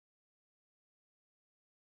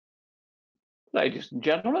Ladies and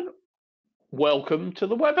gentlemen, welcome to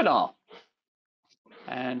the webinar.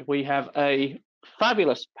 And we have a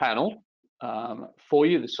fabulous panel for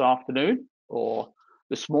you this afternoon or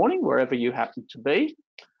this morning, wherever you happen to be,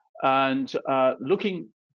 and looking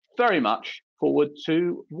very much forward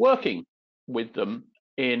to working with them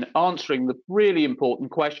in answering the really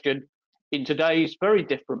important question in today's very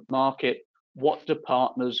different market: what do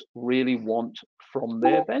partners really want from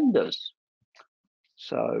their vendors?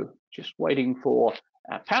 So just waiting for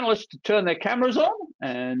our panelists to turn their cameras on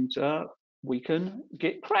and we can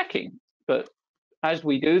get cracking. But as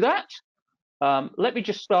we do that, let me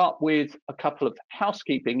just start with a couple of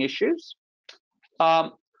housekeeping issues.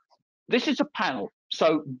 This is a panel,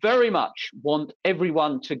 so very much want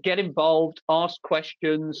everyone to get involved, ask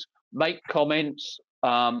questions, make comments,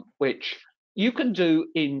 which you can do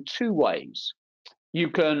in two ways. You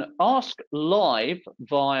can ask live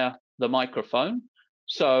via the microphone.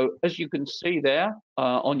 So as you can see there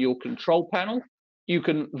on your control panel, you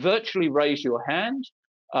can virtually raise your hand.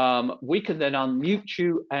 We can then unmute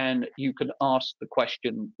you and you can ask the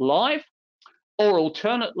question live, or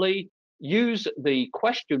alternately, use the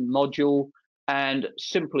question module and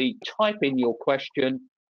simply type in your question,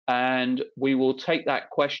 and we will take that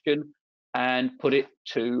question and put it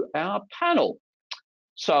to our panel.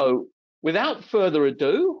 So without further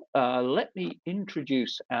ado, let me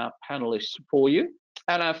introduce our panelists for you.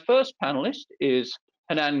 And our first panelist is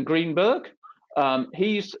Hanan Greenberg.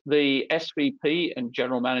 He's the SVP and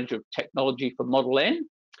General Manager of Technology for Model N.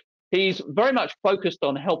 He's very much focused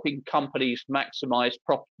on helping companies maximize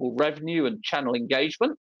profitable revenue and channel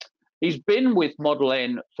engagement. He's been with Model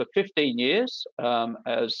N for 15 years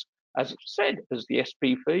as I said, as the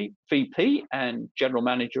SVP and General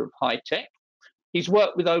Manager of High Tech. He's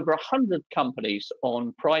worked with over 100 companies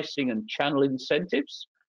on pricing and channel incentives.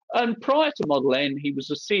 And prior to Model N, he was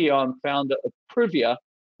the CEO and founder of Privia,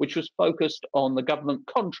 which was focused on the government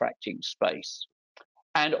contracting space.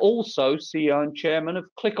 And also CEO and chairman of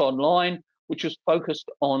Click Online, which was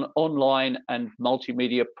focused on online and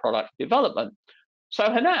multimedia product development.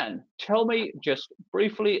 So Hanan, tell me just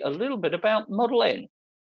briefly a little bit about Model N.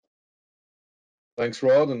 Thanks,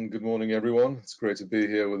 Rod, and good morning, everyone. It's great to be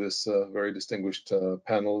here with this very distinguished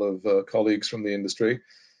panel of colleagues from the industry.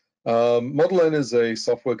 Model N is a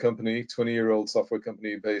software company, 20-year-old software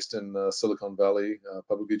company based in Silicon Valley,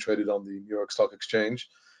 publicly traded on the New York Stock Exchange.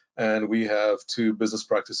 And we have two business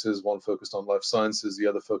practices, one focused on life sciences, the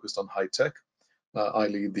other focused on high tech. I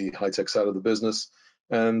lead the high tech side of the business.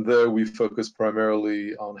 And there we focus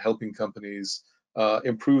primarily on helping companies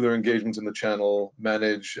improve their engagement in the channel,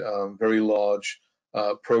 manage very large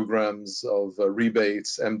programs of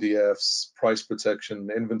rebates, MDFs, price protection,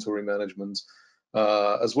 inventory management,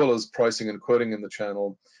 as well as pricing and quoting in the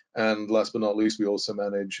channel. And last but not least, we also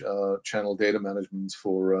manage channel data management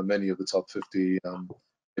for many of the top 50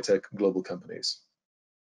 high-tech global companies.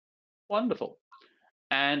 Wonderful.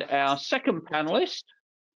 And our second panelist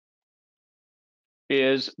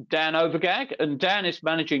is Dan Overgag, and Dan is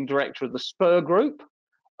Managing Director of the Spur Group.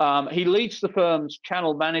 He leads the firm's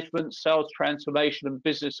channel management, sales transformation, and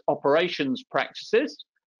business operations practices.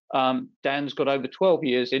 Dan's got over 12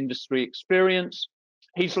 years industry experience.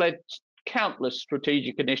 He's led countless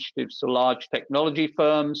strategic initiatives to large technology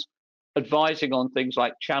firms, advising on things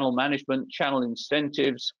like channel management, channel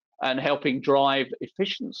incentives, and helping drive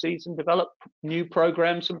efficiencies and develop new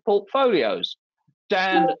programs and portfolios.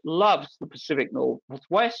 Dan loves the Pacific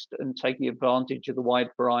Northwest and taking advantage of the wide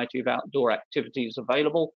variety of outdoor activities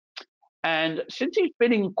available. And since he's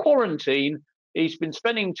been in quarantine, he's been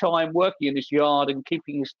spending time working in his yard and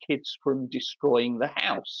keeping his kids from destroying the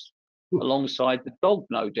house, alongside the dog,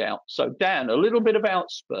 no doubt. So Dan, a little bit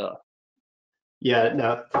about Spur. Yeah,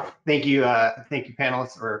 no, thank you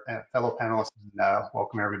panelists or fellow panelists, and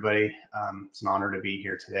welcome everybody. It's an honor to be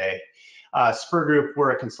here today. Spur Group,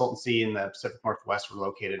 we're a consultancy in the Pacific Northwest. We're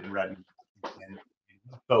located in Redmond and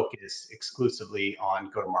focus exclusively on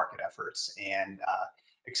go-to-market efforts and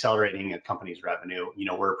accelerating a company's revenue. You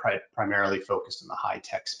know, we're primarily focused in the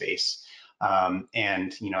high-tech space.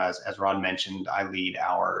 And, you know, as Rod mentioned, I lead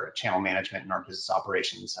our channel management and our business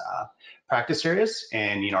operations practice areas.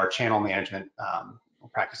 And, you know, our channel management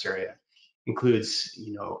practice area includes,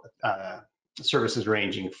 you know, services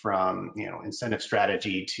ranging from, you know, incentive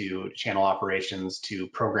strategy to channel operations to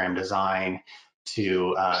program design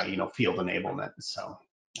to, you know, field enablement. So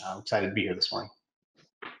I'm excited to be here this morning.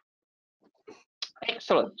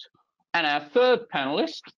 Excellent. And our third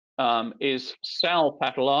panelist is Sal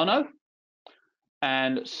Patalano.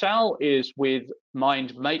 And Sal is with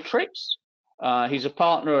Mindmatrix. He's a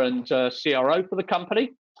partner and CRO for the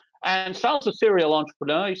company. And Sal's a serial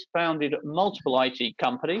entrepreneur. He's founded multiple IT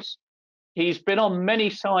companies. He's been on many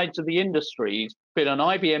sides of the industry. He's been an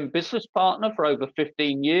IBM business partner for over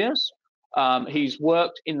 15 years. He's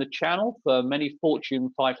worked in the channel for many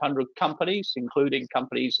Fortune 500 companies, including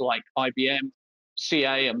companies like IBM,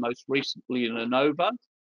 CA, and most recently Lenovo.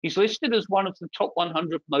 He's listed as one of the top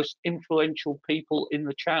 100 most influential people in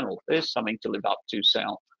the channel. There's something to live up to,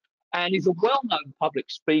 Sal. And he's a well-known public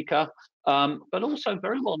speaker, but also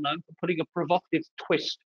very well known for putting a provocative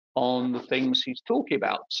twist on the things he's talking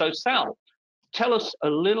about. So, Sal, tell us a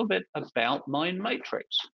little bit about Mindmatrix.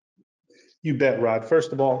 You bet, Rod.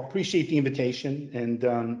 First of all, appreciate the invitation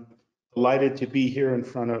and delighted to be here in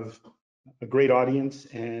front of a great audience.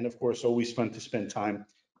 And of course, always fun to spend time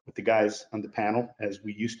with the guys on the panel as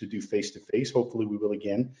we used to do face-to-face. Hopefully we will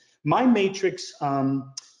again. Mindmatrix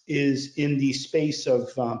is in the space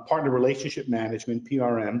of partner relationship management,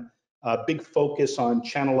 PRM, big focus on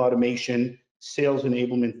channel automation, sales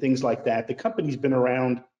enablement, things like that. The company's been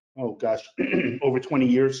around, oh gosh, over 20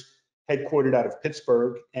 years, headquartered out of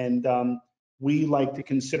Pittsburgh. And we like to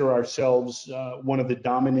consider ourselves one of the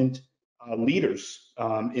dominant leaders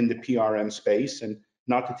in the PRM space, and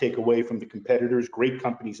not to take away from the competitors, great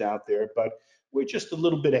companies out there, but we're just a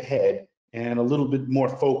little bit ahead and a little bit more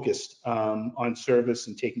focused on service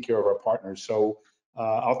and taking care of our partners. So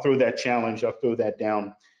I'll throw that challenge, I'll throw that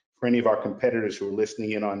down for any of our competitors who are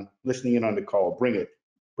listening in on the call. Bring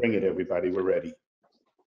it, everybody, we're ready.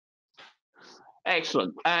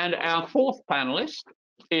 Excellent. And our fourth panelist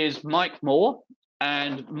is Mike Moore.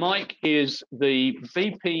 And Mike is the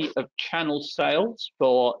VP of Channel Sales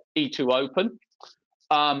for E2Open.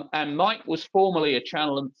 And Mike was formerly a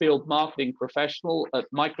channel and field marketing professional at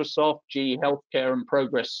Microsoft, GE Healthcare, and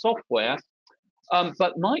Progress Software.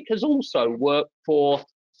 But Mike has also worked for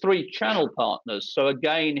 3 channel partners. So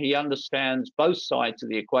again, he understands both sides of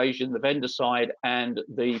the equation, the vendor side and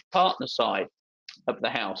the partner side of the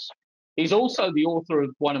house. He's also the author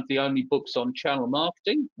of one of the only books on channel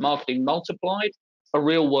marketing, Marketing Multiplied, a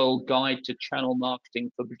real-world guide to channel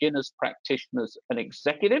marketing for beginners, practitioners, and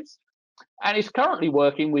executives. And he's currently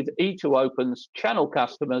working with E2Open's channel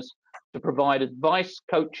customers to provide advice,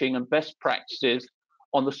 coaching, and best practices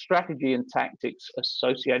on the strategy and tactics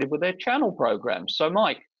associated with their channel programs. So,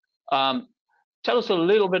 Mike, tell us a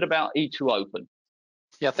little bit about E2Open.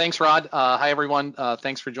 Yeah, thanks, Rod. Hi, everyone.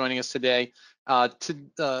 Thanks for joining us today.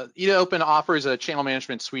 E2Open offers a channel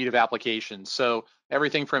management suite of applications. So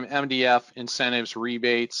everything from MDF, incentives,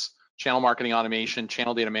 rebates, channel marketing automation,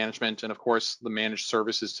 channel data management, and of course, the managed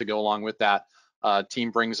services to go along with that.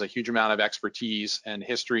 Team brings a huge amount of expertise and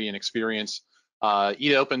history and experience.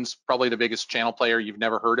 E2Open's probably the biggest channel player you've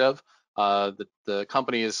never heard of. The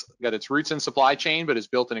company has got its roots in supply chain, but has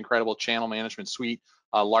built an incredible channel management suite,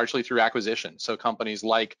 largely through acquisition. So companies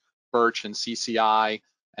like Birch and CCI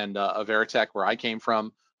and Veritech, where I came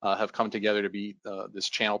from, have come together to be this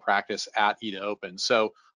channel practice at E2Open.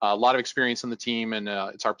 So a lot of experience in the team, and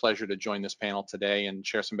it's our pleasure to join this panel today and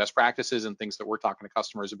share some best practices and things that we're talking to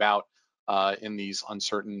customers about in these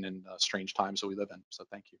uncertain and strange times that we live in. So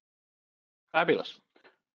thank you. Fabulous.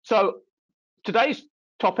 So today's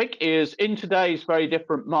topic is, in today's very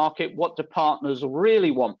different market, what do partners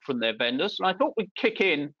really want from their vendors? And I thought we'd kick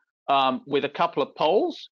in with a couple of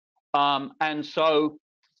polls. And so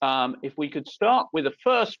if we could start with the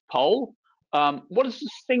first poll, what is the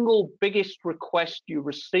single biggest request you're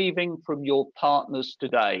receiving from your partners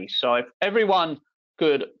today? So if everyone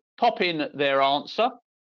could pop in their answer,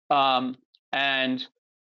 and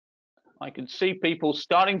I can see people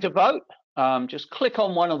starting to vote. Just click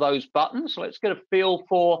on one of those buttons. Let's get a feel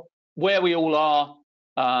for where we all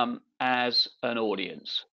are as an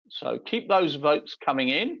audience. So keep those votes coming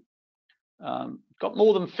in. Got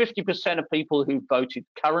more than 50% of people who voted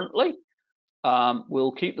currently.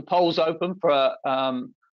 We'll keep the polls open for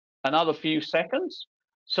another few seconds.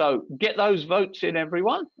 So get those votes in,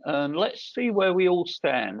 everyone, and let's see where we all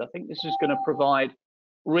stand. I think this is going to provide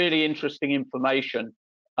really interesting information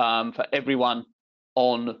for everyone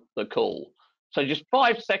on the call. So just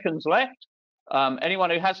 5 seconds left.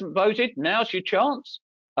 Anyone who hasn't voted, now's your chance.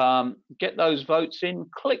 Get those votes in,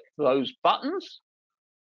 click those buttons,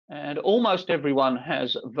 and almost everyone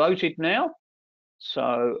has voted now.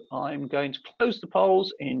 So I'm going to close the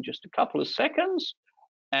polls in just a couple of seconds,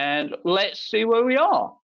 and let's see where we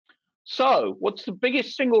are. So what's the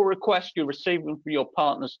biggest single request you're receiving from your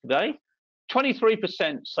partners today?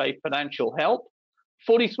 23% say financial help,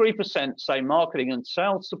 43% say marketing and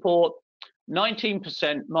sales support,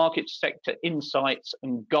 19% market sector insights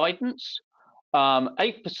and guidance,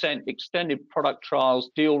 8% extended product trials,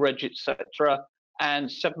 deal reg, etc., and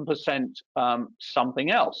 7%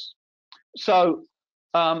 something else. So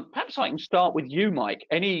perhaps I can start with you, Mike.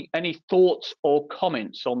 Any thoughts or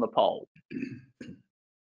comments on the poll?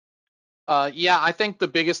 Yeah, I think the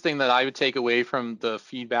biggest thing that I would take away from the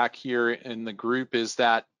feedback here in the group is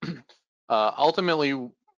that ultimately,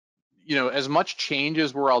 you know, as much change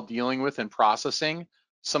as we're all dealing with and processing,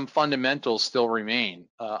 some fundamentals still remain.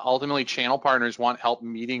 Ultimately, channel partners want help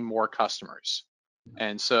meeting more customers.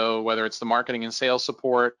 And so whether it's the marketing and sales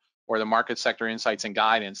support or the market sector insights and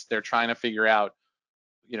guidance, they're trying to figure out,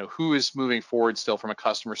 you know, who is moving forward still from a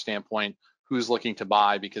customer standpoint, who's looking to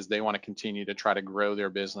buy because they want to continue to try to grow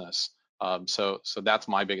their business. So that's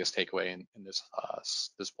my biggest takeaway in this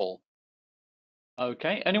this poll.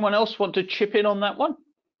 Okay, anyone else want to chip in on that one?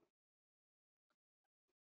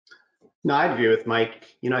 No, I agree with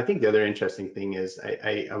Mike. You know, I think the other interesting thing is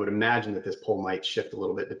I would imagine that this poll might shift a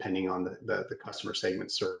little bit depending on the customer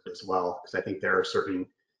segment served as well, because I think there are certain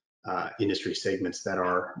industry segments that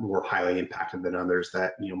are more highly impacted than others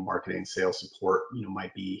that, you know, marketing and sales support, you know,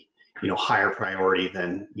 might be, you know, higher priority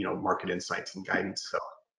than, you know, market insights and guidance. So,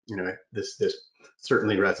 you know, this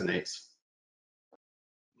certainly resonates.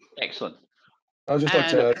 Excellent. I'd just like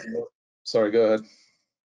to add, sorry, go ahead.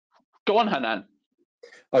 Go on, Hanan.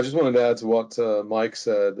 I just wanted to add to what Mike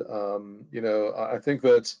said. You know, I think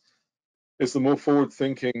that it's the more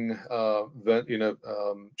forward-thinking,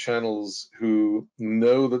 channels who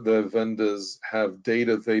know that their vendors have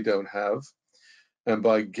data they don't have, and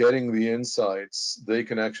by getting the insights, they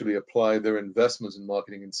can actually apply their investments in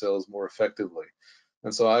marketing and sales more effectively.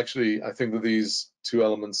 And so I think that these two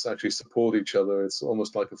elements actually support each other. It's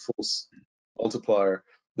almost like a force multiplier,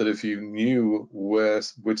 that if you knew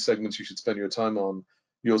which segments you should spend your time on,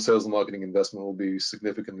 your sales and marketing investment will be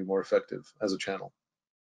significantly more effective as a channel.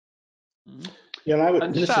 Yeah, and I would.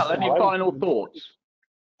 And Sal, any final thoughts?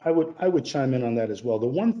 I would chime in on that as well. The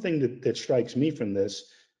one thing that strikes me from this,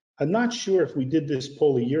 I'm not sure if we did this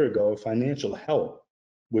poll a year ago, if financial help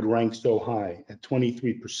would rank so high at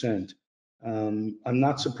 23%. I'm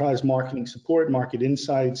not surprised marketing support, market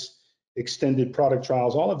insights, extended product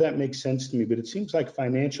trials, all of that makes sense to me, but it seems like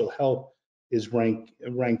financial help is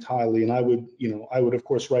ranked highly, and I would of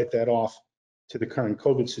course write that off to the current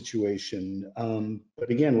COVID situation. But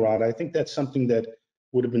again, Rod, I think that's something that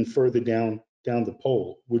would have been further down the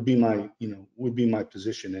poll, would be my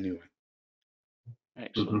position anyway.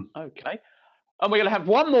 Excellent. Okay. And we're going to have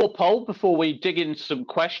one more poll before we dig in some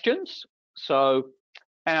questions. So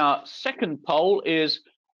our second poll is,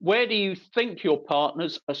 where do you think your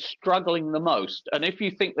partners are struggling the most? And if you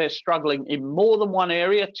think they're struggling in more than one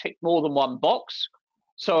area, tick more than one box.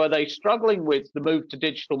 So are they struggling with the move to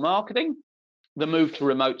digital marketing, the move to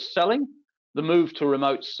remote selling, the move to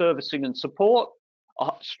remote servicing and support,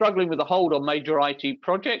 struggling with the hold on major IT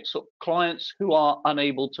projects, or clients who are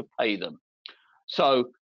unable to pay them? So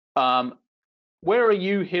where are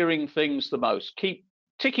you hearing things the most? Keep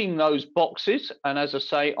ticking those boxes. And as I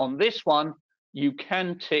say, on this one, you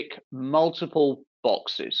can tick multiple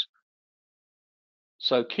boxes.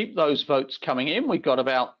 So keep those votes coming in. We've got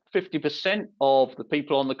about 50% of the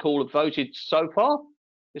people on the call have voted so far.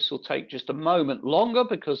 This will take just a moment longer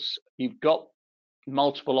because you've got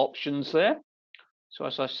multiple options there. So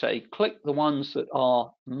as I say, click the ones that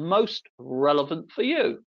are most relevant for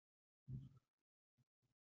you.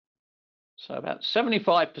 So about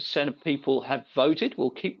 75% of people have voted. We'll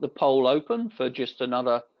keep the poll open for just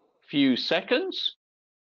another few seconds.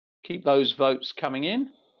 Keep those votes coming in.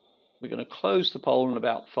 We're going to close the poll in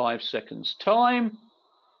about 5 seconds' time.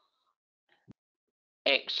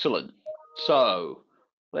 Excellent. So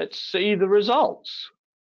let's see the results.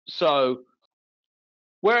 So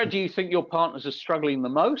where do you think your partners are struggling the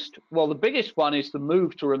most? Well, the biggest one is the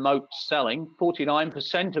move to remote selling.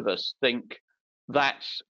 49% of us think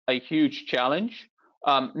that's a huge challenge.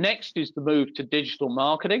 Next is the move to digital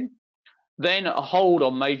marketing. Then a hold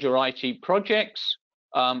on major IT projects.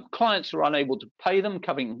 Clients are unable to pay them,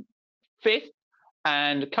 coming fifth.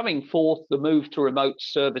 And coming fourth, the move to remote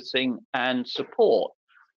servicing and support.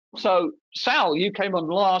 So Sal, you came on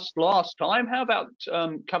last time. How about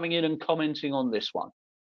coming in and commenting on this one?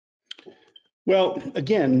 Well,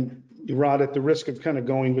 again, Rod, at the risk of kind of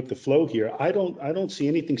going with the flow here, I don't see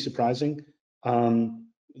anything surprising.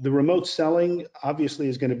 The remote selling obviously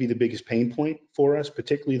is going to be the biggest pain point for us,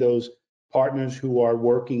 particularly those partners who are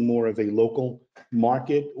working more of a local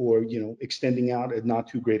market, or extending out at not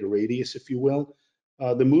too great a radius, if you will.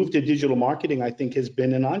 The move to digital marketing, I think, has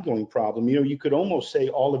been an ongoing problem. You could almost say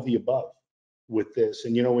all of the above with this.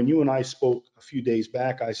 And when you and I spoke a few days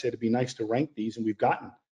back, I said it'd be nice to rank these, and we've gotten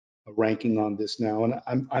a ranking on this now. And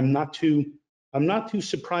I'm not too I'm not too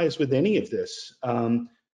surprised with any of this.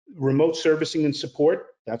 Remote servicing and support,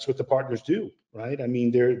 that's what the partners do, right? I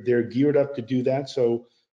mean, they're geared up to do that, so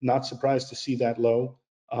not surprised to see that low.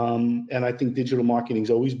 And I think digital marketing has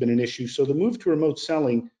always been an issue. So the move to remote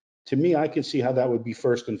selling, to me, I can see how that would be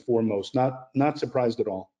first and foremost. Not surprised at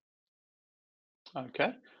all.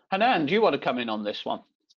 Okay. Hanan, do you want to come in on this one?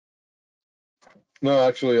 No,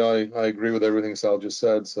 actually, I agree with everything Sal just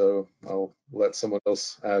said, so I'll let someone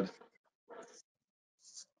else add.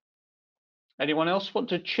 Anyone else want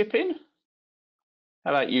to chip in?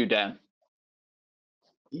 How about you, Dan?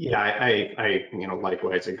 Yeah, I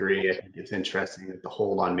likewise agree. I think it's interesting that the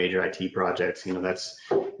hold on major IT projects, that's,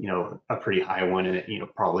 a pretty high one, and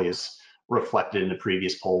it, probably is reflected in the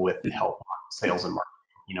previous poll with help on sales and marketing.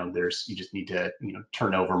 You just need to,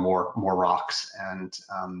 turn over more rocks, and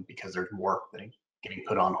because there's more that are getting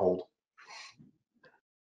put on hold.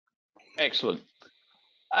 Excellent.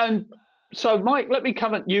 And so, Mike, let me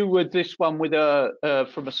come at you with this one with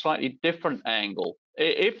from a slightly different angle.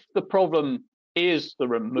 If the problem is the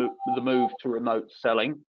move to remote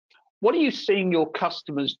selling, what are you seeing your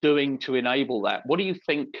customers doing to enable that? What do you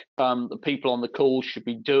think the people on the call should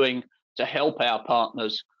be doing to help our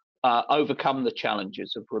partners overcome the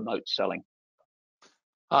challenges of remote selling?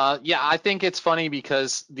 Yeah, I think it's funny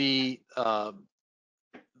because the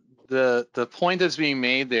point that's being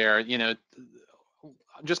made there,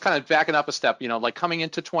 just kind of backing up a step, like coming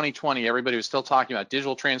into 2020, everybody was still talking about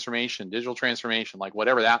digital transformation, like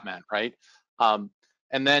whatever that meant, right?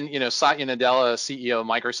 And then, Satya Nadella, CEO of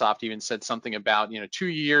Microsoft, even said something about, 2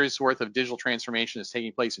 years worth of digital transformation is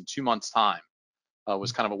taking place in 2 months' time.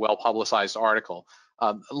 Was kind of a well-publicized article.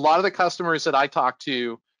 A lot of the customers that I talked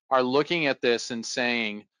to are looking at this and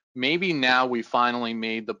saying, maybe now we finally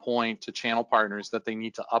made the point to channel partners that they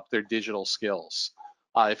need to up their digital skills.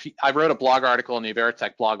 I wrote a blog article in the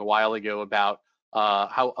Veritech blog a while ago about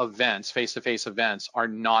how events, face-to-face events, are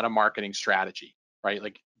not a marketing strategy, right?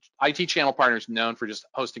 Like IT channel partners known for just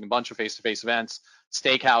hosting a bunch of face-to-face events,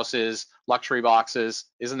 steakhouses, luxury boxes.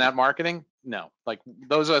 Isn't that marketing? No. Like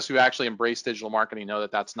those of us who actually embrace digital marketing know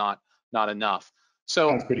that that's not enough. So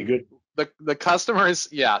Sounds pretty good. The customers,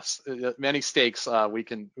 yes, many steaks, we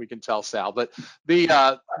can tell Sal. But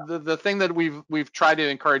the thing that we've tried to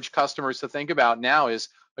encourage customers to think about now is,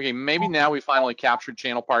 okay, maybe now we finally captured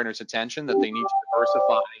channel partners' attention that they need to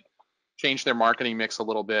diversify, change their marketing mix a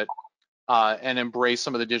little bit, and embrace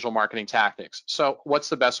some of the digital marketing tactics. So what's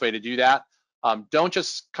the best way to do that? Don't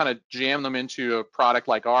just kind of jam them into a product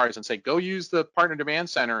like ours and say, go use the Partner Demand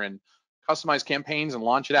Center and customize campaigns and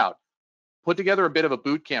launch it out. Put together a bit of a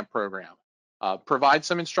boot camp program. Provide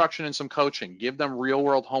some instruction and some coaching. Give them real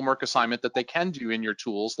world homework assignment that they can do in your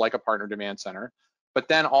tools like a Partner Demand Center, but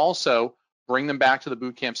then also bring them back to the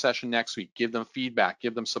boot camp session next week. Give them feedback,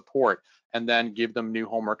 give them support, and then give them new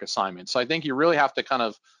homework assignments. So I think you really have to kind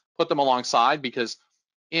of put them alongside, because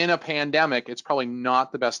in a pandemic, it's probably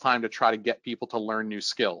not the best time to try to get people to learn new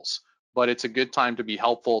skills, but it's a good time to be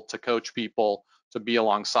helpful, to coach people, to be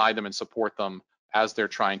alongside them and support them as they're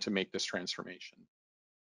trying to make this transformation.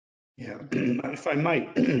 Yeah, if I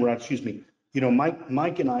might, Rod, excuse me.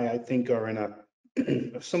 Mike and I think, are in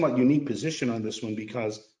a somewhat unique position on this one,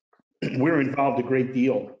 because we're involved a great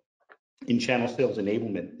deal in channel sales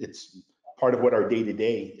enablement. It's part of what our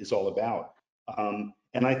day-to-day is all about.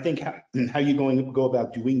 And I think how you go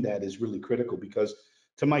about doing that is really critical, because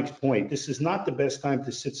to Mike's point, this is not the best time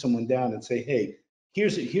to sit someone down and say, hey,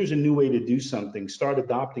 here's a new way to do something, start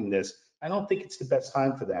adopting this. I don't think it's the best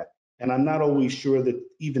time for that. And I'm not always sure that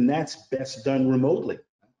even that's best done remotely.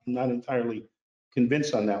 I'm not entirely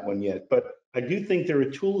convinced on that one yet, but I do think there are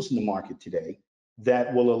tools in the market today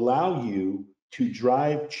that will allow you to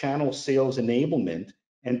drive channel sales enablement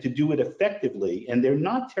and to do it effectively. And they're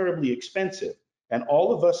not terribly expensive. And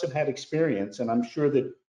all of us have had experience, and I'm sure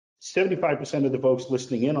that 75% of the folks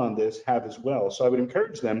listening in on this have as well. So I would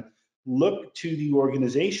encourage them, look to the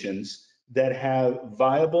organizations that have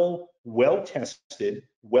viable, well-tested,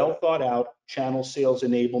 well-thought-out channel sales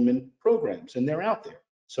enablement programs, and they're out there.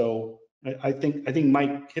 So I think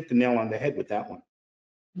Mike hit the nail on the head with that one.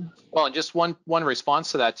 Well, and just one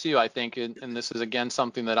response to that too, I think, and this is again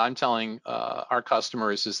something that I'm telling our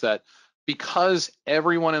customers, is that because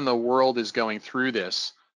everyone in the world is going through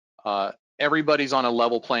this, everybody's on a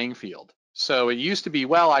level playing field. So it used to be,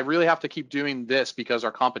 well, I really have to keep doing this because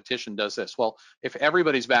our competition does this. Well, if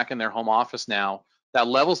everybody's back in their home office now, that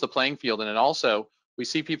levels the playing field. And it also, we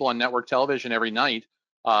see people on network television every night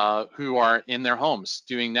who are in their homes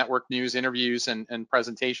doing network news interviews and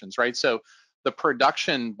presentations, right? So the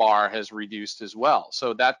production bar has reduced as well.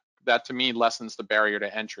 So that to me lessens the barrier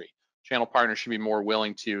to entry. Channel partners should be more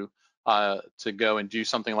willing to to go and do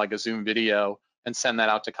something like a Zoom video and send that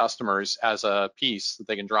out to customers as a piece that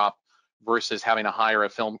they can drop, versus having to hire a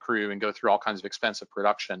film crew and go through all kinds of expensive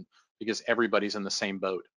production, because everybody's in the same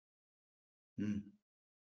boat. Mm.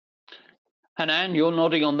 Hanan, you're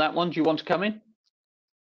nodding on that one. Do you want to come in?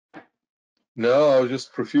 No, I was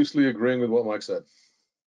just profusely agreeing with what Mike said.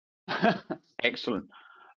 Excellent.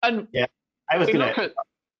 And Yeah, I was we gonna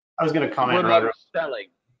look at comment, remote Rod. selling.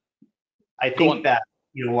 I Go think on. that,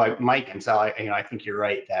 like Mike and Sal, I think you're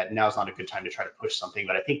right that now's not a good time to try to push something,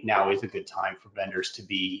 but I think now is a good time for vendors to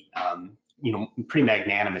be, pretty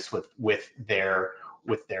magnanimous with their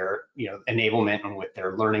enablement and with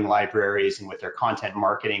their learning libraries and with their content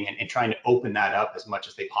marketing, and trying to open that up as much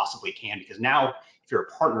as they possibly can, because now if you're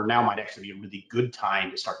a partner, now might actually be a really good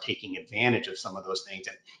time to start taking advantage of some of those things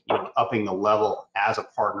and upping the level as a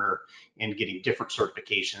partner and getting different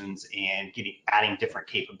certifications and adding different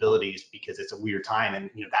capabilities, because it's a weird time, and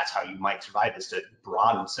that's how you might survive, is to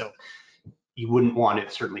broaden. So you wouldn't want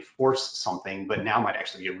to certainly force something, but now might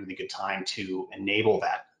actually be a really good time to enable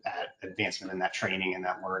that advancement and that training and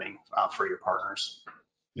that learning for your partners.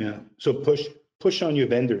 Yeah. So push on your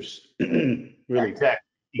vendors. Really. Exactly.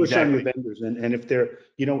 Push on your vendors, and if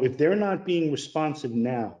they're not being responsive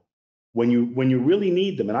now, when you really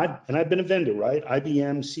need them, and I've been a vendor, right?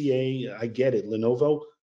 IBM, CA, I get it, Lenovo.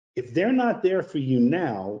 If they're not there for you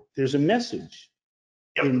now, there's a message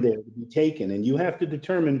in there to be taken, and you have to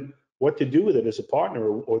determine what to do with it as a partner,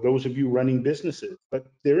 or those of you running businesses. But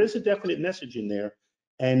there is a definite message in there,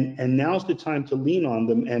 and now's the time to lean on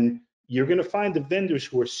them. And you're going to find the vendors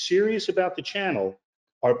who are serious about the channel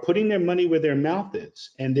are putting their money where their mouth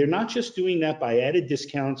is, and they're not just doing that by added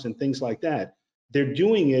discounts and things like that. They're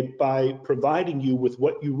doing it by providing you with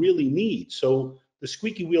what you really need. So the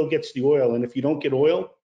squeaky wheel gets the oil, and if you don't get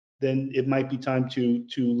oil, then it might be time to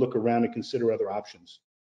look around and consider other options.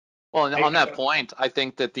 Well, and on that point, I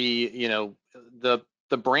think that the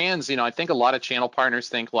brands, I think a lot of channel partners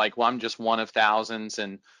think like, well, I'm just one of thousands,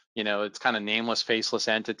 and it's kind of nameless, faceless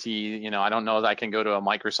entity. I don't know that I can go to a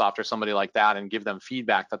Microsoft or somebody like that and give them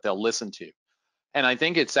feedback that they'll listen to. And I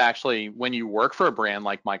think it's actually when you work for a brand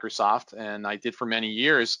like Microsoft, and I did for many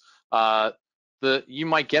years, you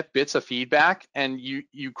might get bits of feedback and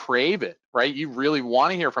you crave it, right? You really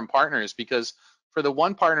want to hear from partners, because for the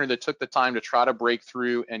one partner that took the time to try to break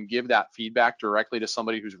through and give that feedback directly to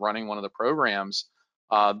somebody who's running one of the programs,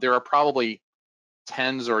 there are probably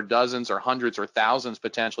tens or dozens or hundreds or thousands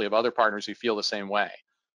potentially of other partners who feel the same way.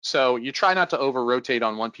 So you try not to over rotate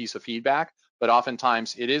on one piece of feedback, but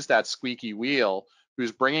oftentimes it is that squeaky wheel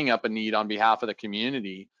who's bringing up a need on behalf of the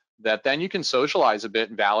community that then you can socialize a bit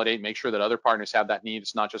and validate, make sure that other partners have that need.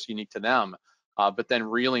 It's not just unique to them, but then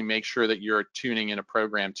really make sure that you're tuning in a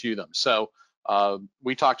program to them. So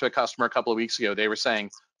we talked to a customer a couple of weeks ago. They were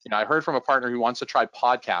saying, I heard from a partner who wants to try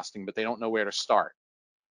podcasting, but they don't know where to start.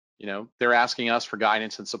 They're asking us for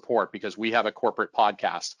guidance and support because we have a corporate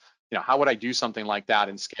podcast. How would I do something like that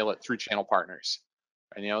and scale it through channel partners?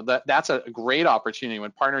 And that's a great opportunity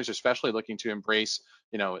when partners are especially looking to embrace,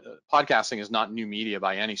 podcasting is not new media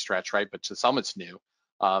by any stretch, right? But to some it's new.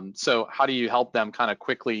 So how do you help them kind of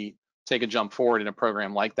quickly take a jump forward in a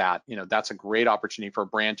program like that? That's a great opportunity for a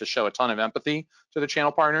brand to show a ton of empathy to the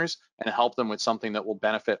channel partners and help them with something that will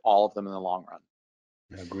benefit all of them in the long run.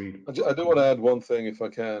 Agreed. I do want to add one thing, if I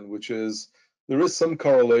can, which is there is some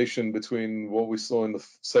correlation between what we saw in the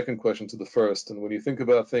second question to the first. And when you think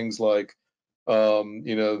about things like,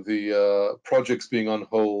 the projects being on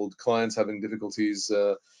hold, clients having difficulties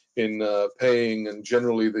in paying, and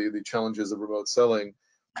generally the challenges of remote selling,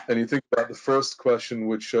 and you think about the first question,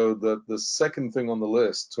 which showed that the second thing on the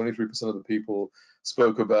list, 23% of the people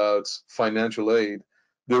spoke about financial aid.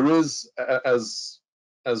 There is,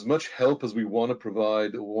 as much help as we want to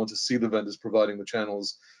provide, or want to see the vendors providing the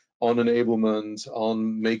channels on enablement,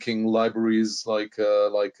 on making libraries like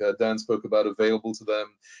Dan spoke about available to them,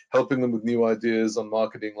 helping them with new ideas on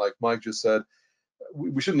marketing, like Mike just said.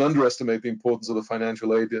 We shouldn't underestimate the importance of the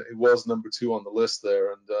financial aid. It was number 2 on the list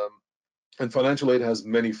there, and financial aid has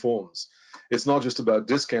many forms. It's not just about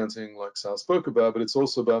discounting, like Sal spoke about, but it's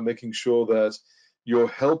also about making sure that you're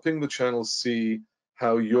helping the channels see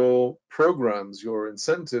how your programs, your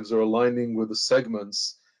incentives are aligning with the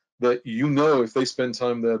segments that if they spend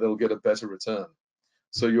time there, they'll get a better return.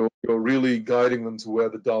 So you're really guiding them to where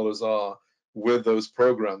the dollars are with those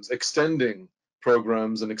programs, extending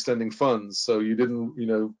programs and extending funds. So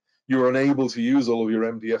you're unable to use all of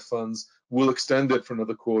your MDF funds, we'll extend it for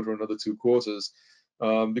another quarter, another 2 quarters.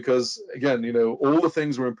 Because again, all the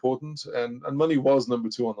things were important, and money was number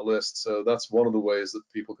 2 on the list. So that's one of the ways that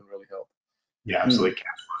people can really help. Yeah, absolutely. Cash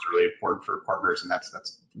flow is really important for partners, and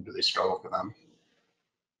that's really struggle for them.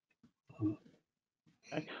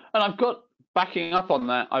 Okay. And I've got, backing up on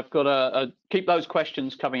that, I've got to keep those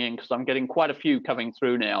questions coming in because I'm getting quite a few coming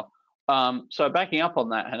through now. So backing up on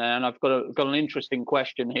that, Hanan, I've got an interesting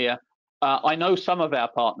question here. I know some of our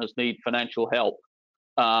partners need financial help,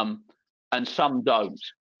 and some don't.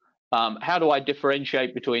 How do I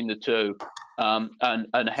differentiate between the two,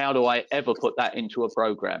 and how do I ever put that into a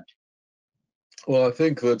program? Well, I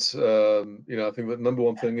think that I think that number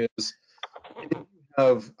one thing is if you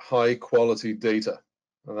have high quality data,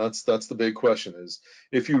 and that's the big question, is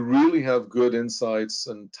if you really have good insights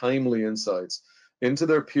and timely insights into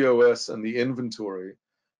their POS and the inventory,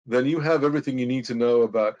 then you have everything you need to know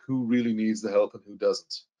about who really needs the help and who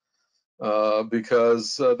doesn't.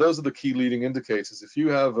 Because those are the key leading indicators. If you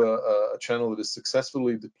have a channel that is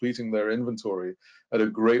successfully depleting their inventory at a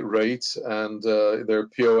great rate and their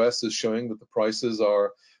POS is showing that the prices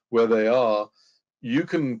are where they are, you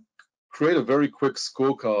can create a very quick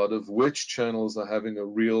scorecard of which channels are having a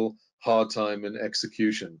real hard time in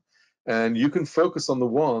execution. And you can focus on the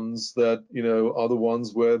ones that, are the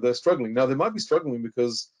ones where they're struggling. Now, they might be struggling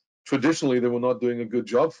because traditionally they were not doing a good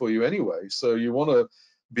job for you anyway. So you want to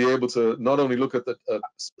be able to not only look at the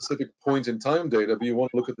specific point in time data, but you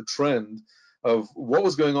want to look at the trend of what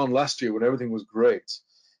was going on last year when everything was great.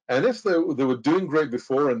 And if they were doing great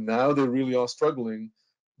before and now they really are struggling,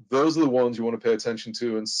 those are the ones you want to pay attention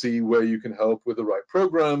to and see where you can help with the right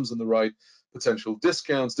programs and the right potential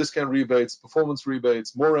discounts, discount rebates, performance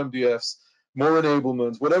rebates, more MDFs, more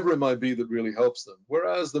enablements, whatever it might be that really helps them.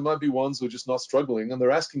 Whereas there might be ones who are just not struggling and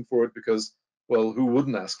they're asking for it because, well, who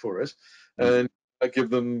wouldn't ask for it? And I give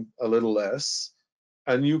them a little less.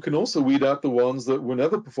 And you can also weed out the ones that were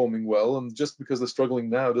never performing well, and just because they're struggling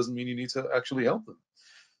now doesn't mean you need to actually help them.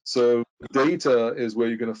 So data is where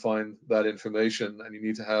you're going to find that information, and you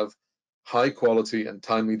need to have high quality and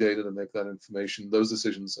timely data to make that information, those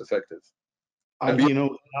decisions, effective.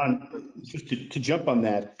 Just to jump on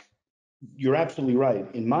that, you're absolutely right.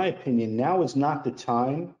 In my opinion, now is not the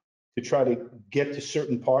time to try to get to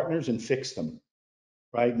certain partners and fix them,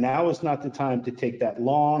 right? Now is not the time to take that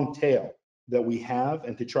long tail that we have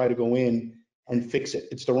and to try to go in and fix it.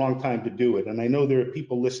 It's the wrong time to do it. And I know there are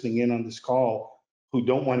people listening in on this call who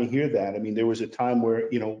don't want to hear that. I mean, there was a time where,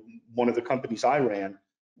 one of the companies I ran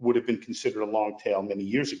would have been considered a long tail many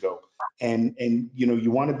years ago. And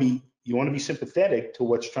you want to be sympathetic to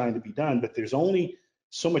what's trying to be done, but there's only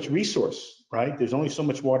so much resource, right? There's only so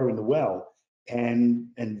much water in the well. And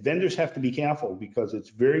vendors have to be careful because it's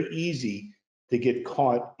very easy to get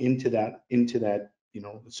caught into that,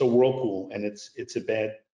 it's a whirlpool, and it's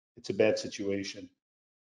a bad situation.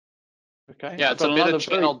 Okay. Yeah, it's a bit of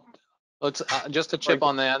channel. Let's just to chip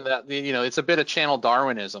on that, it's a bit of channel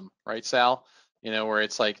Darwinism, right, Sal? Where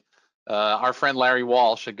it's like our friend Larry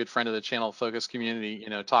Walsh, a good friend of the channel focus community,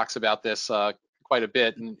 talks about this quite a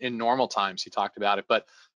bit in normal times. He talked about it, but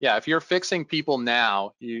yeah, if you're fixing people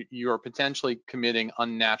now, you are potentially committing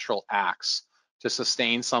unnatural acts to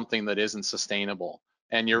sustain something that isn't sustainable,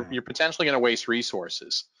 and you're potentially going to waste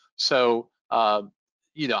resources. So I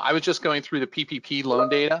was just going through the PPP loan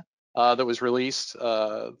data that was released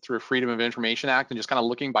through Freedom of Information Act, and just kind of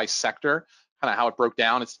looking by sector, kind of how it broke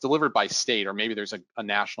down. It's delivered by state, or maybe there's a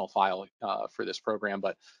national file for this program,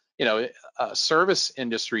 but service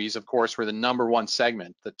industries, of course, were the #1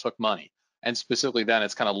 segment that took money, and specifically then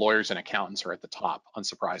it's kind of lawyers and accountants are at the top,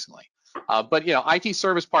 unsurprisingly. But IT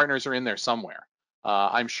service partners are in there somewhere.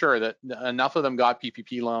 I'm sure that enough of them got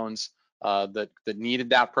PPP loans that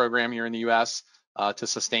needed that program here in the U.S. To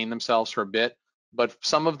sustain themselves for a bit. But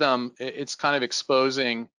some of them, it's kind of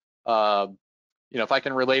exposing, if I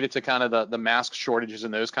can relate it to kind of the mask shortages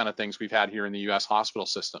and those kind of things we've had here in the U.S. hospital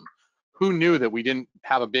system. Who knew that we didn't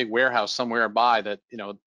have a big warehouse somewhere by that,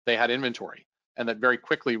 they had inventory, and that very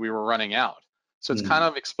quickly we were running out. So it's kind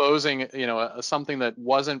of exposing, something that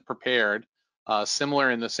wasn't prepared,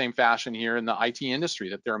 similar in the same fashion here in the IT industry,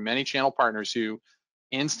 that there are many channel partners who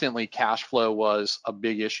instantly cash flow was a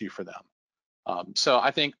big issue for them. So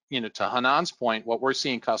I think, to Hanan's point, what we're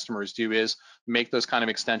seeing customers do is make those kind of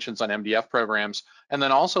extensions on MDF programs, and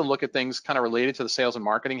then also look at things kind of related to the sales and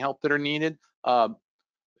marketing help that are needed,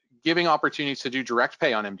 giving opportunities to do direct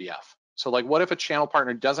pay on MDF. So like, what if a channel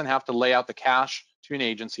partner doesn't have to lay out the cash to an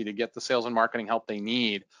agency to get the sales and marketing help they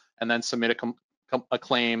need, and then submit a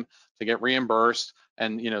claim to get reimbursed,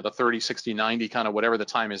 and the 30, 60, 90 kind of whatever the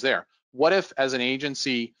time is there. What if, as an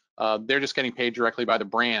agency, they're just getting paid directly by the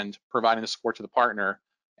brand, providing the support to the partner,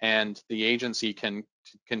 and the agency can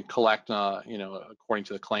collect, according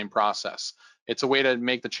to the claim process. It's a way to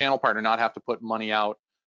make the channel partner not have to put money out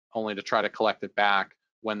only to try to collect it back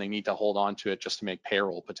when they need to hold on to it just to make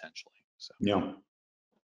payroll potentially. So. Yeah,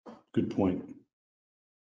 good point.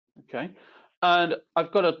 Okay, and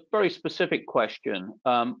I've got a very specific question.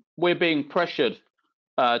 We're being pressured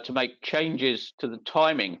to make changes to the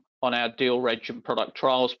timing on our deal reg and product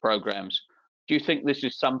trials programs. Do you think this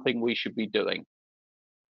is something we should be doing?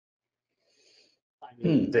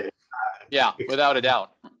 Yeah, without a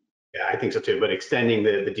doubt. Yeah, I think so too. But extending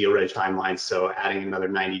the deal reg timeline, so adding another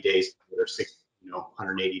 90 days or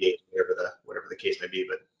 180 days, whatever the case may be.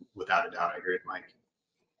 But without a doubt, I agree with Mike.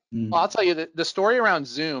 Well, I'll tell you that the story around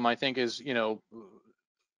Zoom, I think, is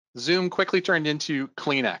Zoom quickly turned into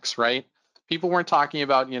Kleenex, right? People weren't talking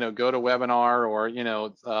about GoToWebinar or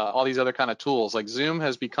all these other kind of tools. Like Zoom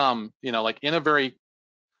has become like in a very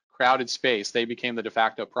crowded space, they became the de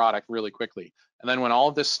facto product really quickly. And then when all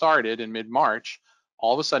of this started in mid-March,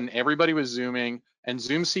 all of a sudden everybody was Zooming, and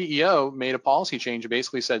Zoom CEO made a policy change and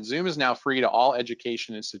basically said Zoom is now free to all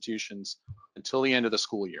education institutions until the end of the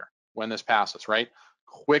school year when this passes, right?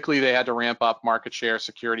 Quickly they had to ramp up market share,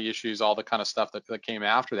 security issues, all the kind of stuff that came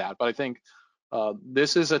after that. But I think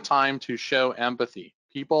this is a time to show empathy.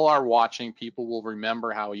 People are watching, people will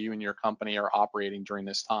remember how you and your company are operating during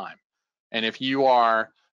this time. And if you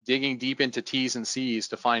are digging deep into T's and C's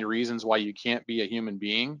to find reasons why you can't be a human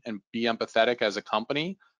being and be empathetic as a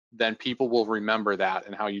company, then people will remember that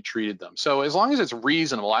and how you treated them. So as long as it's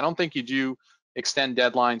reasonable, I don't think you do extend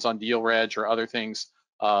deadlines on deal reg or other things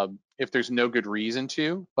if there's no good reason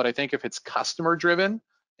to. But I think if it's customer driven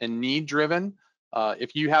and need driven,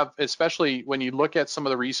 if you have, especially when you look at some of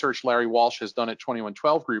the research Larry Walsh has done at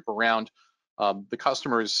 2112 Group around the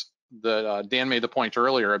customers that Dan made the point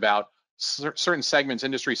earlier about certain segments,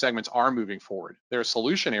 industry segments are moving forward. There are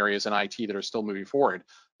solution areas in IT that are still moving forward.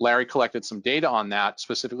 Larry collected some data on that,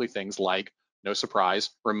 specifically things like, no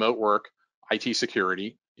surprise, remote work, IT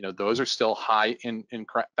security. Those are still high in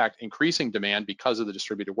fact, increasing demand because of the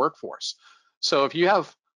distributed workforce. So if you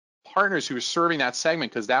have partners who are serving that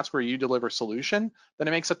segment because that's where you deliver solution, then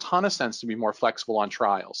it makes a ton of sense to be more flexible on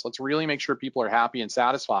trials. Let's really make sure people are happy and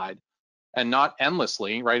satisfied and not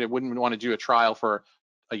endlessly, right? I wouldn't want to do a trial for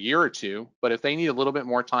a year or two, but if they need a little bit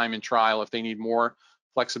more time in trial, if they need more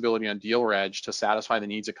flexibility on deal reg to satisfy the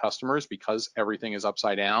needs of customers because everything is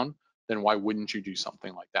upside down, then why wouldn't you do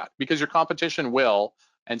something like that? Because your competition will.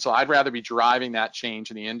 And so I'd rather be driving that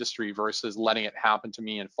change in the industry versus letting it happen to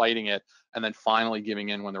me and fighting it and then finally giving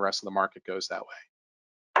in when the rest of the market goes that way.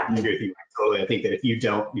 I agree with you totally. I think that if you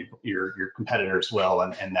don't, your competitors will,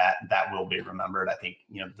 and that will be remembered. I think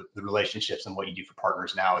the relationships and what you do for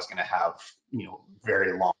partners now is going to have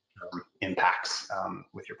very long-term impacts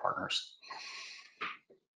with your partners.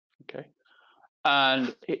 Okay,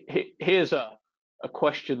 and here's a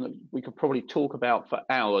question that we could probably talk about for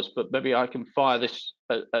hours, but maybe I can fire this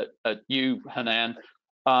at you, Hanan.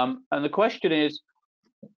 And the question is,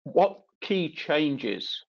 what key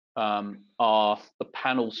changes are the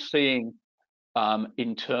panel seeing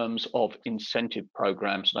in terms of incentive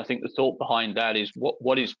programs? And I think the thought behind that is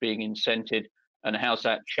what is being incented and how's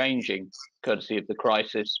that changing courtesy of the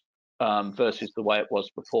crisis versus the way it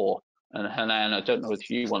was before. And Hanan, I don't know if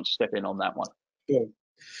you want to step in on that one. Yeah.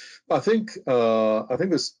 I think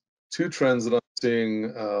there's two trends that I'm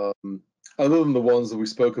seeing, other than the ones that we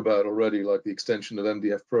spoke about already, like the extension of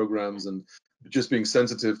MDF programs and just being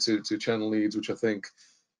sensitive to channel needs, which I think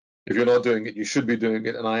if you're not doing it, you should be doing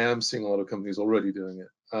it. And I am seeing a lot of companies already doing it.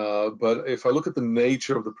 But if I look at the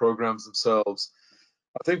nature of the programs themselves,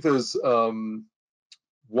 I think there's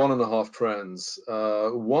one and a half trends.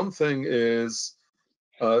 One thing is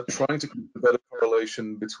trying to create a better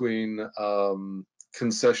correlation between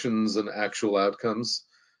concessions and actual outcomes,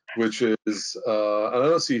 which is, I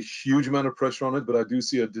don't see a huge amount of pressure on it, but I do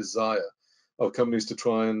see a desire of companies to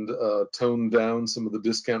try and tone down some of the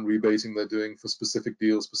discount rebating they're doing for specific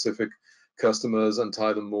deals, specific customers, and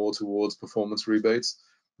tie them more towards performance rebates,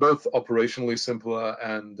 both operationally simpler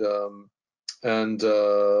and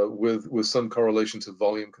with some correlation to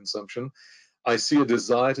volume consumption. I see a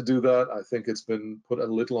desire to do that. I think it's been put a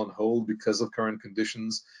little on hold because of current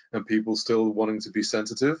conditions and people still wanting to be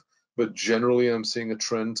sensitive. But generally, I'm seeing a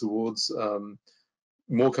trend towards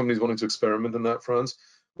more companies wanting to experiment on that front.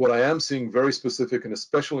 What I am seeing very specific, and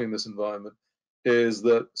especially in this environment, is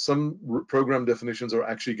that some program definitions are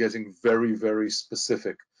actually getting very, very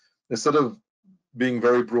specific. Instead of being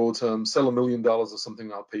very broad term, sell $1 million or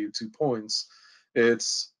something, I'll pay you 2 points.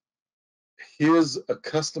 It's here's a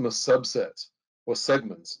customer subset or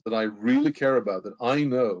segments that I really care about, that I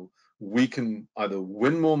know we can either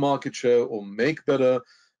win more market share or make better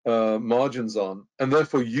margins on, and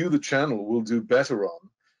therefore you, the channel, will do better on.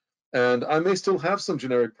 And I may still have some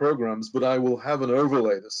generic programs, but I will have an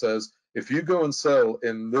overlay that says, if you go and sell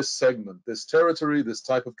in this segment, this territory, this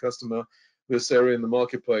type of customer, this area in the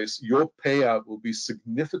marketplace, your payout will be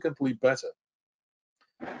significantly better.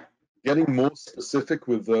 Getting more specific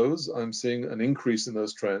with those, I'm seeing an increase in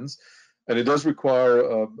those trends. And it does require,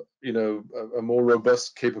 a more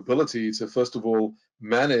robust capability to, first of all,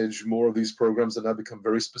 manage more of these programs that now become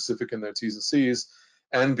very specific in their T's and C's,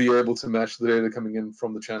 and be able to match the data coming in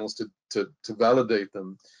from the channels to validate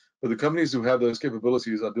them. But the companies who have those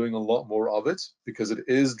capabilities are doing a lot more of it, because it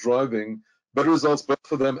is driving better results both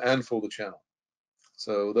for them and for the channel.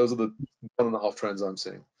 So those are the 1.5 trends I'm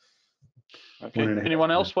seeing. Okay.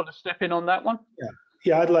 Anyone else want to step in on that one?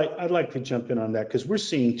 Yeah, I'd like to jump in on that, because we're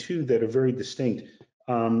seeing two that are very distinct.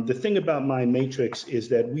 The thing about Mindmatrix is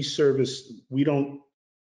that we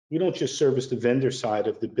don't just service the vendor side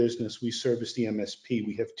of the business, we service the MSP.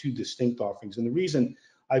 We have two distinct offerings. And the reason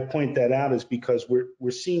I point that out is because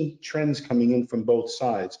we're seeing trends coming in from both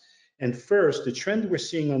sides. And first, the trend we're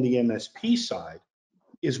seeing on the MSP side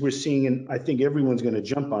is we're seeing, and I think everyone's going to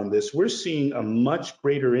jump on this, we're seeing a much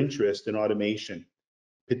greater interest in automation,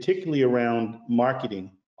 particularly around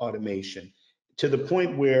marketing automation, to the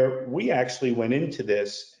point where we actually went into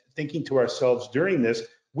this thinking to ourselves during this,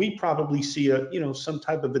 we probably see some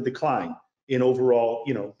type of a decline in overall,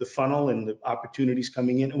 the funnel and the opportunities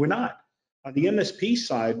coming in. And we're not. On the MSP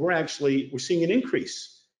side, we're seeing an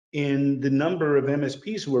increase in the number of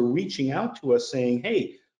MSPs who are reaching out to us saying,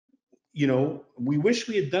 hey, we wish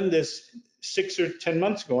we had done this 6 or 10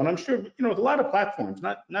 months ago. And I'm sure, a lot of platforms,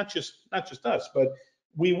 not just us, but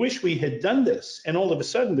we wish we had done this. And all of a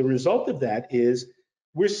sudden, the result of that is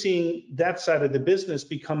we're seeing that side of the business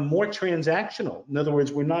become more transactional. In other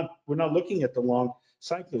words, we're not looking at the long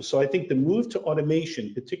cycles. So I think the move to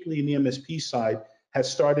automation, particularly in the MSP side,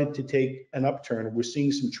 has started to take an upturn. We're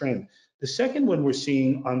seeing some trend. The second one we're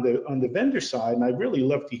seeing on the vendor side, and I'd really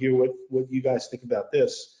love to hear what you guys think about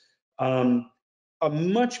this, a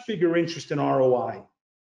much bigger interest in ROI,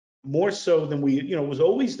 more so than it was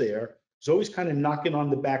always there. It was always kind of knocking on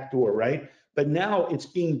the back door, right? But now it's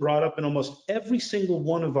being brought up in almost every single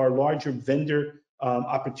one of our larger vendor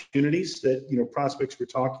opportunities that prospects we're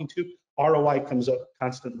talking to. ROI comes up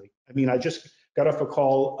constantly. I mean, I just got off a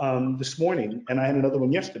call this morning, and I had another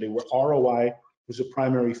one yesterday where ROI was a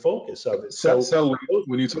primary focus of it. So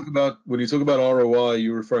when you talk about ROI,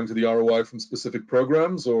 you're referring to the ROI from specific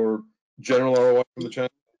programs or general ROI from the channel?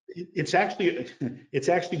 It's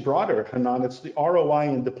actually broader, Hanan. It's the ROI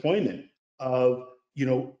and deployment of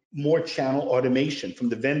more channel automation from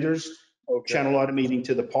the vendors, channel automating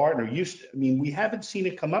to the partner. We haven't seen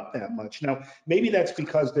it come up that much. Now, maybe that's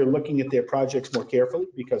because they're looking at their projects more carefully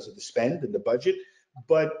because of the spend and the budget.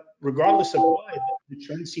 But regardless of why, the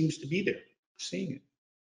trend seems to be there. We're seeing it.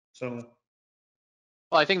 So.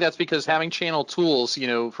 Well, I think that's because having channel tools,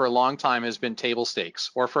 for a long time has been table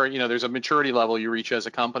stakes, or for, there's a maturity level you reach as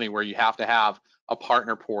a company where you have to have a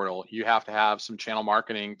partner portal, you have to have some channel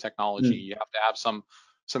marketing technology, you have to have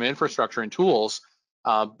some infrastructure and tools.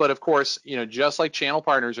 But of course, just like channel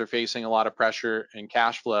partners are facing a lot of pressure and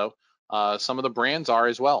cash flow, some of the brands are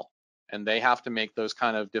as well, and they have to make those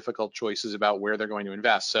kind of difficult choices about where they're going to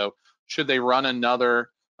invest. So should they run another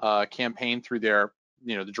campaign through their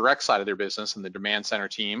the direct side of their business and the demand center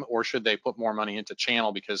team, or should they put more money into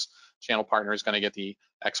channel because channel partner is going to get the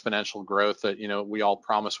exponential growth that we all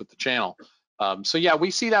promise with the channel? So yeah, we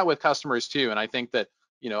see that with customers too, and I think that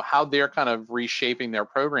how they're kind of reshaping their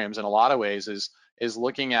programs in a lot of ways is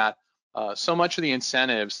looking at so much of the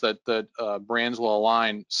incentives that brands will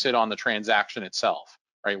align sit on the transaction itself,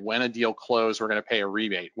 right? When a deal closed, we're going to pay a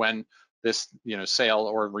rebate. When this sale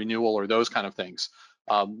or renewal or those kind of things.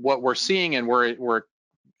 What we're seeing and we're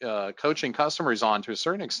coaching customers on to a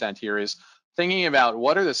certain extent here is thinking about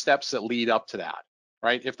what are the steps that lead up to that,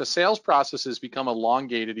 right? If the sales processes become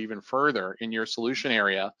elongated even further in your solution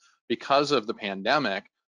area because of the pandemic,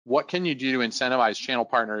 what can you do to incentivize channel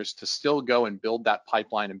partners to still go and build that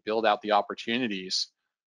pipeline and build out the opportunities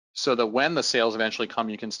so that when the sales eventually come,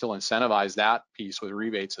 you can still incentivize that piece with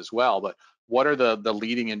rebates as well. But what are the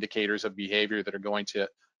leading indicators of behavior that are going to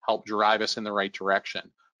help drive us in the right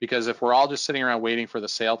direction? Because if we're all just sitting around waiting for the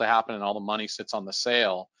sale to happen and all the money sits on the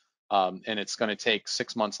sale, and it's going to take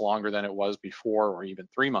 6 months longer than it was before, or even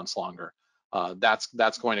 3 months longer,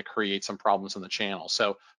 that's going to create some problems in the channel.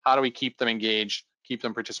 So how do we keep them engaged, keep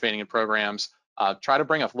them participating in programs, try to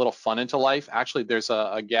bring a little fun into life? Actually, there's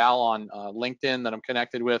a gal on LinkedIn that I'm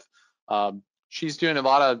connected with. She's doing a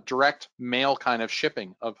lot of direct mail kind of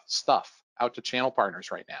shipping of stuff out to channel partners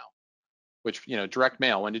right now. which, direct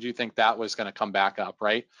mail, when did you think that was going to come back up,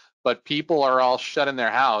 right? But people are all shut in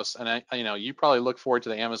their house, and you probably look forward to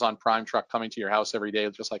the Amazon Prime truck coming to your house every day,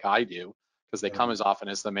 just like I do, because they come as often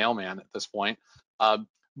as the mailman at this point.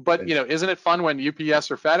 But isn't it fun when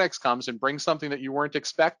UPS or FedEx comes and brings something that you weren't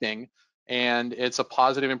expecting, and it's a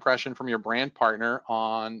positive impression from your brand partner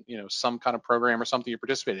on some kind of program or something you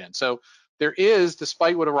participated in? So there is,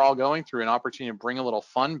 despite what we're all going through, an opportunity to bring a little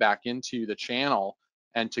fun back into the channel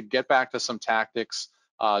and to get back to some tactics,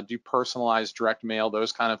 do personalized direct mail,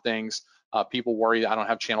 those kind of things. People worry I don't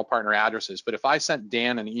have channel partner addresses, but if I sent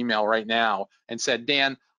Dan an email right now and said,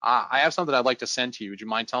 Dan, I have something I'd like to send to you, would you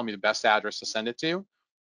mind telling me the best address to send it to?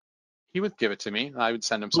 He would give it to me. I would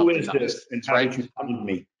send him something nice. Who is this? And how did you find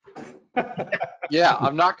me? Yeah,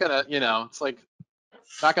 I'm not gonna, it's like,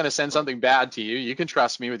 not gonna send something bad to you. You can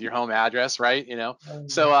trust me with your home address, right?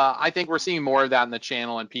 So I think we're seeing more of that in the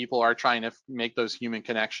channel, and people are trying to make those human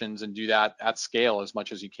connections and do that at scale as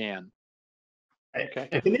much as you can. Okay.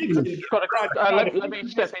 Let me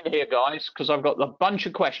step in here, guys, because I've got a bunch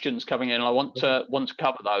of questions coming in. I want to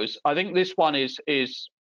cover those. I think this one is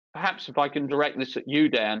perhaps, if I can direct this at you,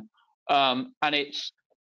 Dan, and it's,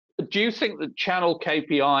 do you think that channel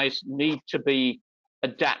KPIs need to be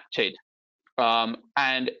adapted?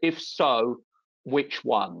 And if so, which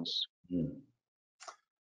ones?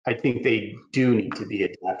 I think they do need to be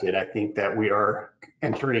adapted. I think that we are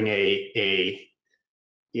entering a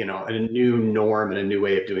new norm and a new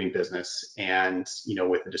way of doing business, and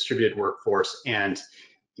with a distributed workforce, and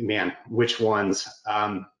man, which ones?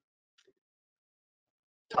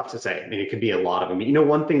 Tough to say. I mean, it could be a lot of them.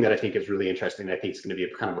 One thing that I think is really interesting, I think it's going to be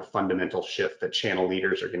a kind of a fundamental shift that channel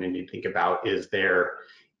leaders are going to need to think about is their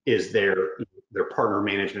partner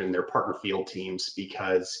management and their partner field teams,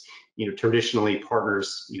 because traditionally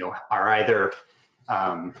partners are either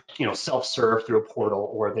self-serve through a portal,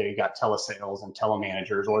 or they got telesales and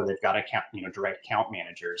telemanagers, or they've got direct account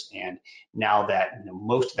managers. And now that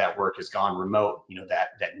most of that work has gone remote,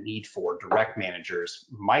 that need for direct managers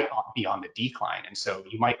might be on the decline. And so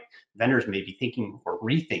vendors may be thinking or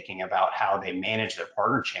rethinking about how they manage their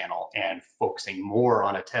partner channel and focusing more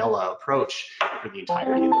on a tele approach for the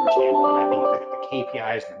entirety of the channel. And I think that the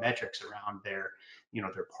KPIs and the metrics around their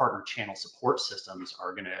partner channel support systems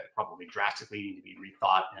are going to probably drastically need to be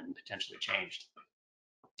rethought and potentially changed.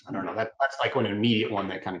 I don't know. That's like an immediate one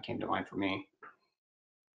that kind of came to mind for me.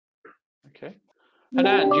 Okay. And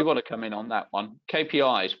Anne, do you want to come in on that one?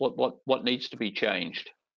 KPIs, what needs to be changed?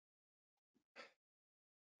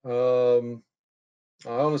 I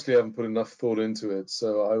honestly haven't put enough thought into it,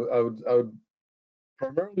 so I would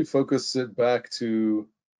primarily focus it back to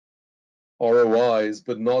ROIs,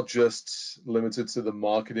 but not just limited to the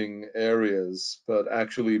marketing areas, but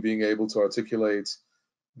actually being able to articulate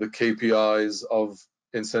the KPIs of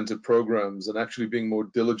incentive programs and actually being more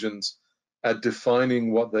diligent at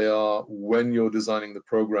defining what they are when you're designing the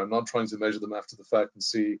program, not trying to measure them after the fact and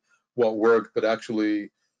see what worked, but actually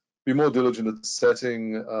be more diligent at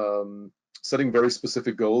setting very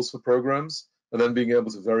specific goals for programs and then being able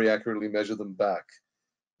to very accurately measure them back.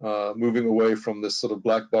 Moving away from this sort of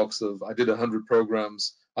black box of I did 100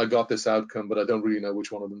 programs, I got this outcome, but I don't really know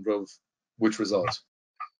which one of them drove which result.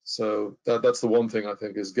 So that's the one thing I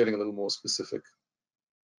think is getting a little more specific.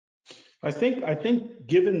 I think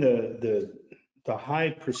given the high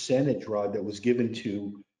percentage, Rod, that was given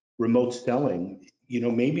to remote selling,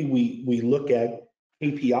 maybe we look at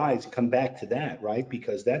KPIs, come back to that, right?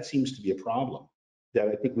 Because that seems to be a problem that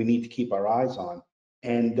I think we need to keep our eyes on.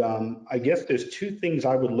 And I guess there's two things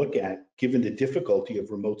I would look at given the difficulty of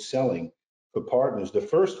remote selling for partners. The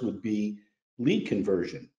first would be lead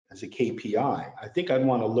conversion as a KPI. I think I'd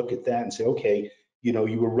want to look at that and say, okay, you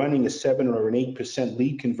were running a 7 or an 8%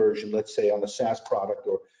 lead conversion, let's say on a SaaS product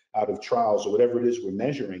or out of trials or whatever it is we're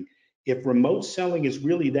measuring. If remote selling is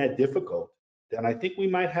really that difficult, then I think we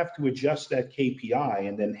might have to adjust that KPI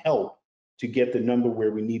and then help to get the number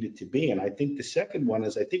where we need it to be. And I think the second one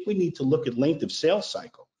is I think we need to look at length of sales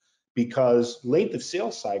cycle, because length of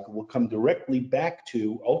sales cycle will come directly back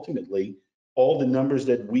to ultimately all the numbers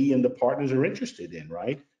that we and the partners are interested in,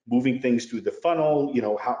 right? Moving things through the funnel,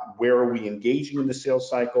 where are we engaging in the sales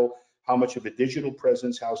cycle? How much of a digital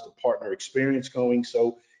presence? How's the partner experience going?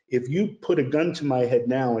 So if you put a gun to my head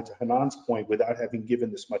now, and to Hanan's point, without having given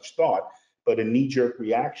this much thought, but a knee-jerk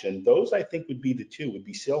reaction, those I think would be the two, would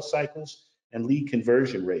be sales cycles and lead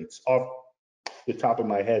conversion rates off the top of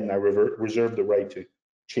my head, and I reserve the right to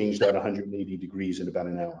change that 180 degrees in about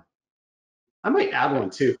an hour. I might add one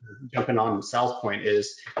too, jumping on Sal's point,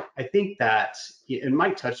 is I think that, and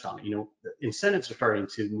Mike touched on it, the incentives are starting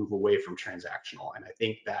to move away from transactional. And I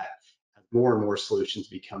think that as more and more solutions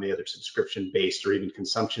become either subscription-based or even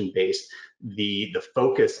consumption-based, the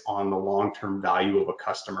focus on the long-term value of a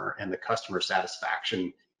customer and the customer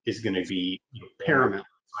satisfaction is going to be paramount.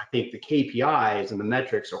 I think the KPIs and the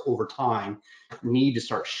metrics are over time need to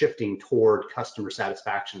start shifting toward customer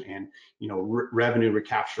satisfaction and revenue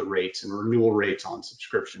recapture rates and renewal rates on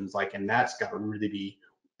subscriptions, and that's got to really be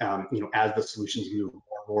as the solutions move more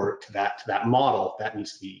and more to that model, that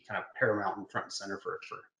needs to be kind of paramount and front and center for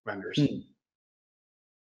vendors.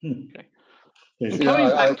 Okay. Coming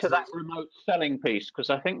back to that remote selling piece, because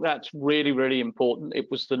I think that's really, really important. It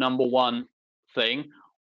was the number one thing.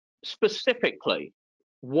 Specifically,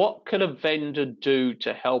 what can a vendor do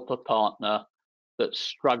to help a partner that's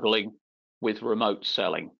struggling with remote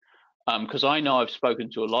selling? Because I know I've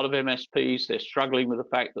spoken to a lot of MSPs. They're struggling with the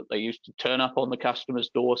fact that they used to turn up on the customer's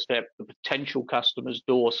doorstep, the potential customer's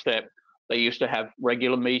doorstep. They used to have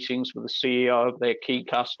regular meetings with the CEO of their key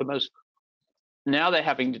customers. Now they're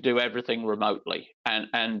having to do everything remotely,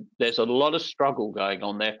 and there's a lot of struggle going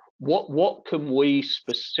on there. What can we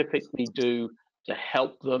specifically do to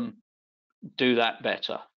help them do that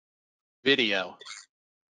better? Video.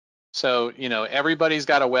 So, everybody's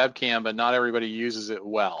got a webcam, but not everybody uses it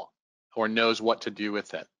well or knows what to do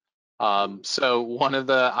with it. So one of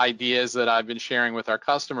the ideas that I've been sharing with our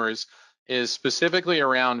customers is specifically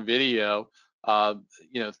around video,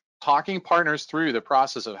 talking partners through the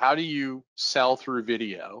process of how do you sell through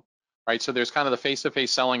video, right? So there's kind of the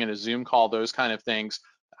face-to-face selling in a Zoom call, those kind of things.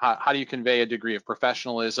 How do you convey a degree of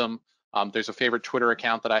professionalism? There's a favorite Twitter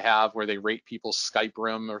account that I have where they rate people's Skype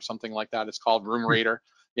room or something like that. It's called Room Rater,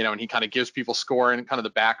 and he kind of gives people score and kind of the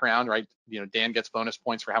background, right? Dan gets bonus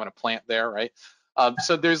points for having a plant there, right?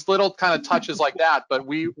 So there's little kind of touches like that, but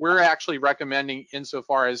we're actually recommending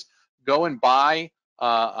insofar as go and buy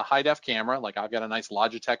a high def camera. Like I've got a nice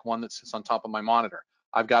Logitech one that sits on top of my monitor.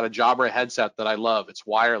 I've got a Jabra headset that I love. It's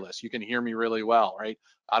wireless. You can hear me really well, right?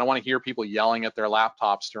 I don't want to hear people yelling at their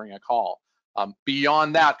laptops during a call.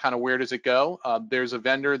 Beyond that, kind of where does it go? There's a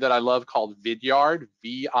vendor that I love called Vidyard,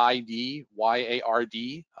 Vidyard.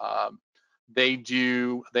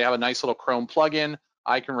 They have a nice little Chrome plugin.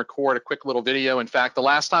 I can record a quick little video. In fact, the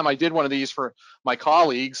last time I did one of these for my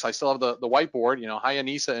colleagues, I still have the whiteboard, hi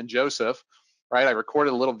Anissa and Joseph, right? I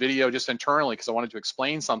recorded a little video just internally because I wanted to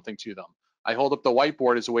explain something to them. I hold up the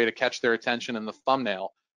whiteboard as a way to catch their attention in the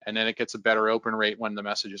thumbnail, and then it gets a better open rate when the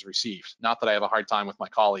message is received. Not that I have a hard time with my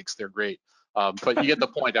colleagues, they're great. But you get the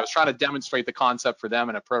point. I was trying to demonstrate the concept for them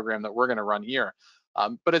in a program that we're going to run here.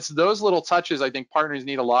 But it's those little touches. I think partners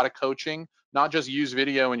need a lot of coaching, not just use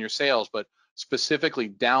video in your sales, but specifically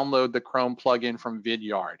download the Chrome plugin from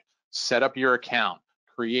Vidyard, set up your account,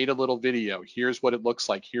 create a little video. Here's what it looks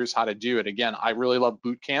like. Here's how to do it. Again, I really love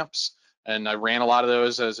boot camps, and I ran a lot of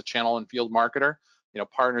those as a channel and field marketer.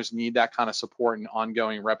 Partners need that kind of support and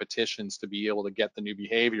ongoing repetitions to be able to get the new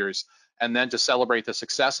behaviors, and then to celebrate the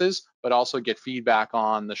successes, but also get feedback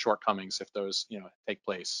on the shortcomings if those, take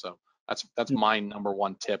place. So that's my number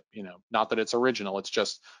one tip. Not that it's original. It's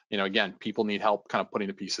just, again, people need help kind of putting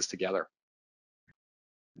the pieces together.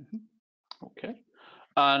 Okay.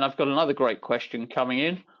 And I've got another great question coming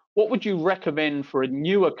in. What would you recommend for a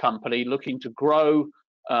newer company looking to grow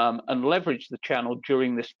and leverage the channel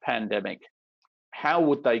during this pandemic? How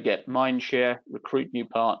would they get mind share, recruit new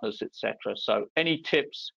partners, etc.? So any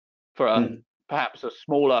tips for perhaps a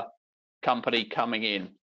smaller company coming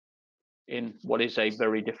in what is a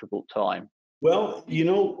very difficult time? Well,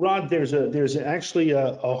 Rod, there's actually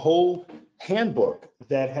a whole handbook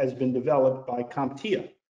that has been developed by CompTIA.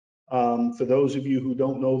 For those of you who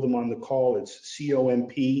don't know them on the call, it's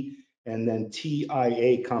COMP and then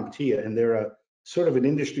TIA, CompTIA, and they're a sort of an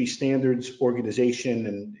industry standards organization.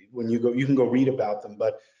 And when you can go read about them.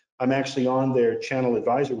 But I'm actually on their channel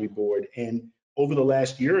advisory board, and over the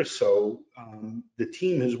last year or so, the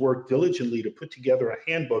team has worked diligently to put together a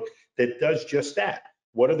handbook that does just that.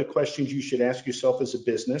 What are the questions you should ask yourself as a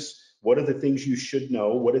business? What are the things you should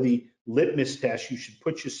know? What are the litmus tests you should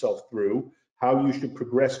put yourself through? How you should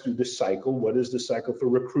progress through the cycle? What is the cycle for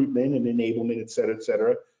recruitment and enablement, et cetera, et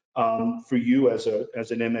cetera? For you as an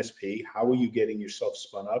MSP, how are you getting yourself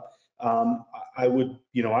spun up? I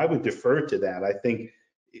would defer to that. I think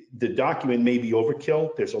the document may be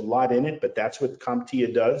overkill. There's a lot in it, but that's what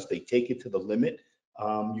CompTIA does. They take it to the limit.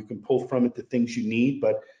 You can pull from it the things you need,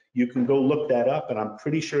 but you can go look that up, and I'm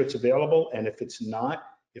pretty sure it's available. And if it's not,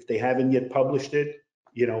 if they haven't yet published it,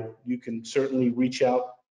 you can certainly reach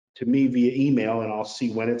out to me via email, and I'll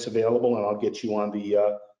see when it's available, and I'll get you on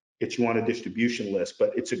a distribution list.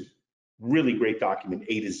 But it's a really great document,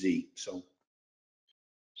 A to Z. So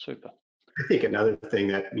super. I think another thing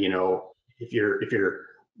that if you're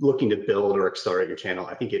looking to build or accelerate your channel,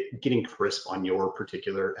 I think getting crisp on your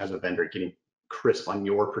particular, as a vendor, getting crisp on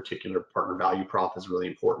your particular partner value prop is really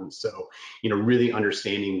important. So, really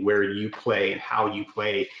understanding where you play and how you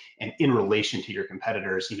play and in relation to your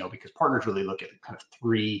competitors, because partners really look at kind of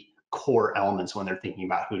three core elements when they're thinking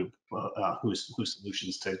about whose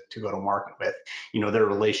solutions to go to market with. Their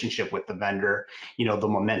relationship with the vendor, the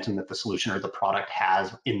momentum that the solution or the product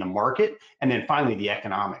has in the market, and then finally the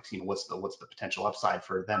economics. What's the potential upside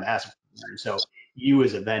for them as a vendor. And so you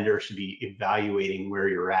as a vendor should be evaluating where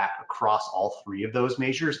you're at across all three of those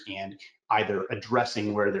measures and either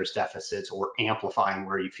addressing where there's deficits or amplifying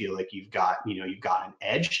where you feel like you've got an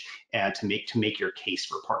edge, and to make your case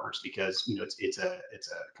for partners, because it's a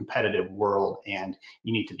competitive world and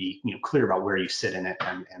you need to be clear about where you sit in it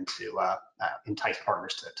and to entice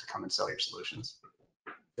partners to come and sell your solutions.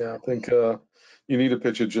 Yeah, I think you need to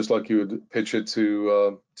pitch it just like you would pitch it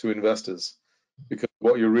to investors, because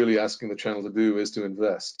what you're really asking the channel to do is to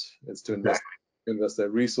invest. It's to invest their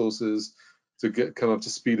resources, to come up to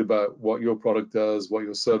speed about what your product does, what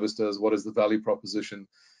your service does, what is the value proposition.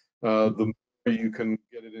 The more you can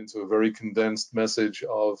get it into a very condensed message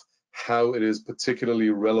of how it is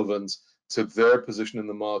particularly relevant to their position in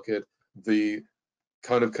the market, the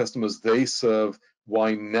kind of customers they serve,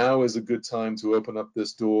 why now is a good time to open up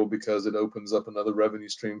this door because it opens up another revenue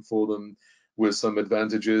stream for them with some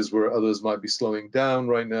advantages where others might be slowing down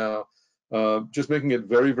right now. Just making it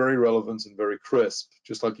very, very relevant and very crisp,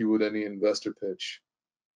 just like you would any investor pitch.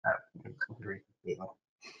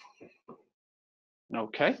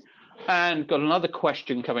 Okay, and got another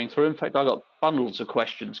question coming through. In fact, I got bundles of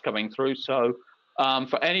questions coming through. So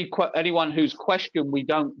for anyone whose question we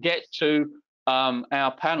don't get to,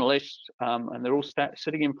 our panelists, and they're all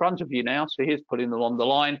sitting in front of you now, so here's putting them on the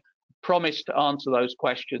line, promise to answer those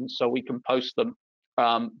questions so we can post them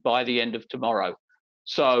by the end of tomorrow.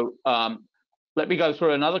 So let me go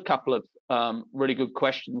through another couple of really good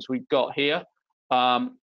questions we've got here.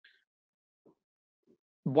 One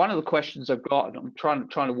of the questions I've got, and I'm trying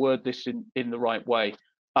to word this in the right way.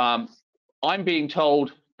 I'm being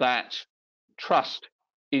told that trust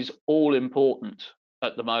is all important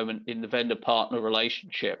at the moment in the vendor partner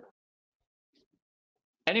relationship.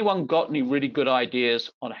 Anyone got any really good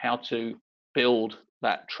ideas on how to build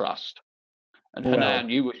that trust? And Hanan,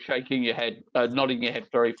 you were shaking your head, nodding your head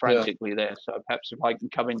very frantically there. So perhaps if I can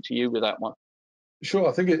come into you with that one. Sure,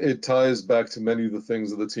 I think it ties back to many of the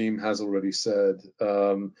things that the team has already said.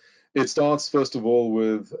 It starts, first of all,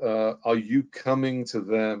 with, are you coming to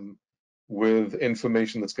them with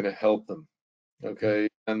information that's going to help them? Okay,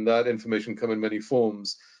 and that information come in many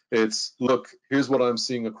forms. It's, look, here's what I'm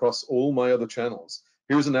seeing across all my other channels.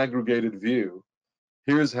 Here's an aggregated view.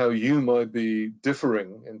 Here's how you might be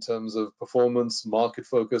differing in terms of performance, market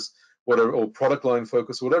focus, whatever, or product line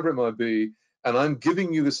focus, whatever it might be. And I'm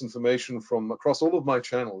giving you this information from across all of my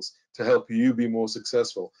channels to help you be more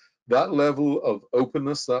successful. That level of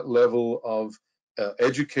openness, that level of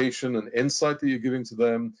education and insight that you're giving to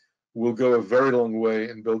them will go a very long way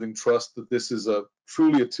in building trust that this is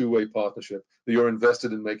truly a two-way partnership, that you're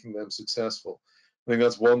invested in making them successful. I think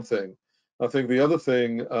that's one thing. I think the other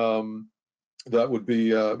thing that would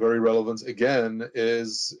be very relevant again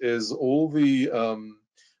is all the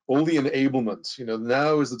enablement.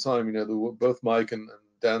 Now is the time. Both Mike and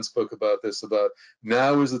Dan spoke about this. About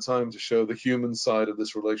now is the time to show the human side of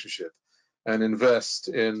this relationship and invest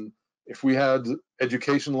in. If we had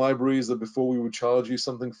education libraries that before we would charge you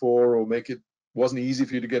something for or make it wasn't easy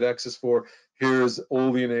for you to get access for, here's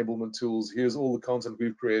all the enablement tools, here's all the content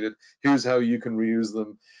we've created, here's how you can reuse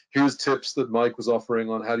them, here's tips that Mike was offering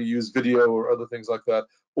on how to use video or other things like that.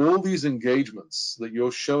 All these engagements that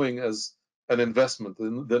you're showing as an investment,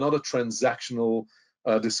 they're not a transactional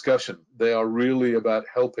discussion. They are really about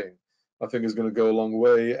helping, I think is going to go a long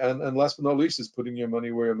way. And last but not least is putting your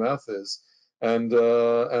money where your mouth is. And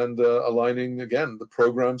aligning, again, the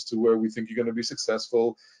programs to where we think you're going to be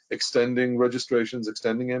successful, extending registrations,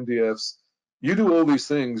 extending MDFs. You do all these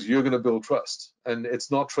things, you're going to build trust. And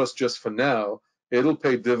it's not trust just for now. It'll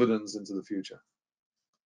pay dividends into the future.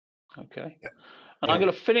 Okay. And I'm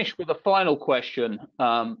going to finish with a final question.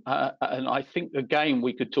 And I think, again,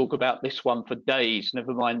 we could talk about this one for days,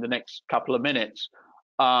 never mind the next couple of minutes.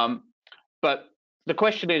 But the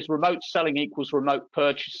question is, remote selling equals remote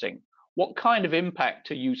purchasing. What kind of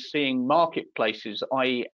impact are you seeing marketplaces,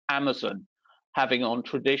 i.e. Amazon, having on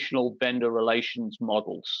traditional vendor relations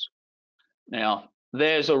models? Now,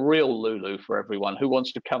 there's a real Lulu for everyone. Who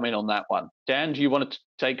wants to come in on that one? Dan, do you want to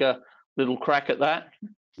take a little crack at that?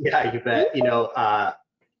 Yeah, you bet.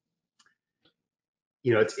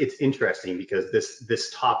 you know, it's interesting because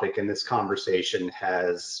this topic and this conversation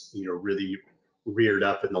has, you know, really reared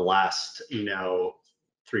up in the last, you know,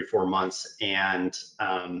 3-4 months, and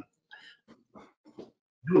I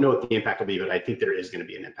don't know what the impact will be, but I think there is going to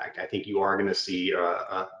be an impact. I think you are going to see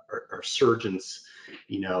a resurgence,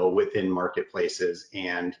 you know, within marketplaces,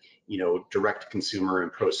 and, you know, direct consumer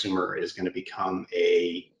and prosumer is going to become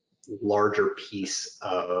a larger piece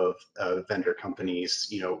of vendor companies,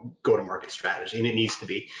 you know, go-to-market strategy, and it needs to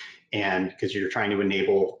be, and because you're trying to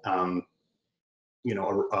enable, you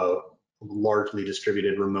know, a largely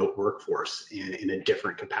distributed remote workforce in a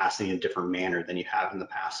different capacity, in a different manner than you have in the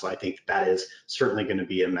past. So I think that is certainly going to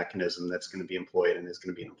be a mechanism that's going to be employed and is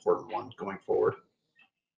going to be an important one going forward.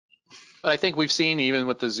 But I think we've seen, even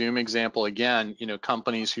with the Zoom example again, you know,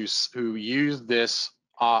 companies who use this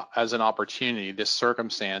as an opportunity, this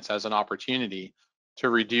circumstance as an opportunity to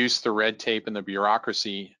reduce the red tape and the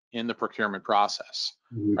bureaucracy in the procurement process,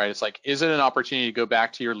 right? It's like, is it an opportunity to go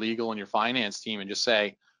back to your legal and your finance team and just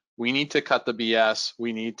say, we need to cut the BS,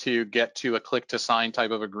 we need to get to a click to sign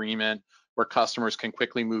type of agreement where customers can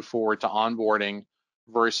quickly move forward to onboarding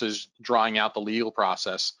versus drawing out the legal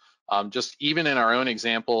process. Just even in our own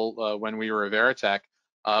example, when we were at Veritech,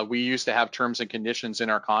 we used to have terms and conditions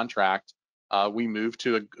in our contract. We moved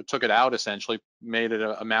to took it out, essentially, made it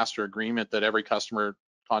a master agreement that every customer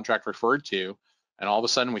contract referred to, and all of a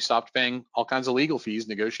sudden we stopped paying all kinds of legal fees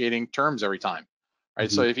negotiating terms every time,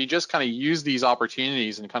 right? So if you just kind of use these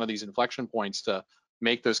opportunities and kind of these inflection points to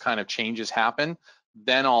make those kind of changes happen,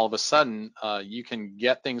 then all of a sudden you can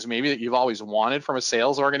get things maybe that you've always wanted from a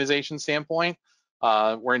sales organization standpoint,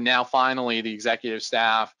 where now finally the executive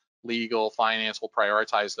staff, legal, finance will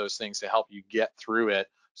prioritize those things to help you get through it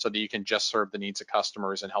so that you can just serve the needs of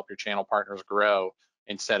customers and help your channel partners grow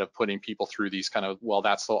instead of putting people through these kind of, well,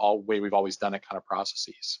 that's the way we've always done it kind of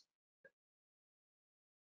processes.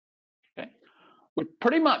 Okay. We're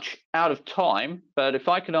pretty much out of time, but if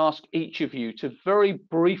I could ask each of you to very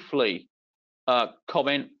briefly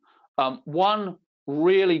comment one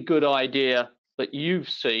really good idea that you've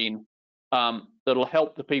seen that'll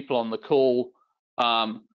help the people on the call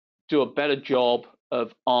do a better job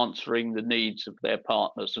of answering the needs of their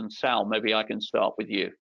partners. And Sal, maybe I can start with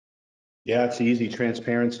you. Yeah, it's easy.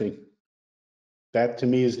 Transparency. That to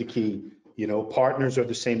me is the key. You know, partners are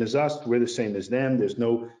the same as us. We're the same as them. There's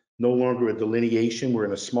no longer a delineation. We're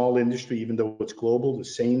in a small industry, even though it's global. The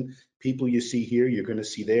same people you see here, you're going to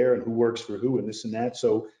see there, and who works for who, and this and that.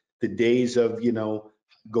 So the days of, you know,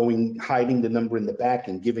 hiding the number in the back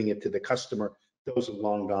and giving it to the customer, those are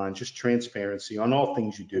long gone. Just transparency on all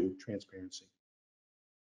things you do. Transparency.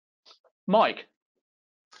 Mike.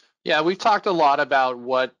 Yeah, we've talked a lot about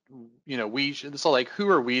what, you know, so like, who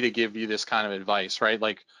are we to give you this kind of advice, right?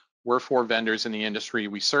 Like, we're 4 vendors in the industry.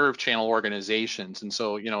 We serve channel organizations. And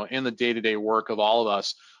so, you know, in the day-to-day work of all of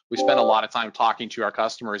us, we spend a lot of time talking to our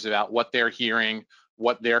customers about what they're hearing,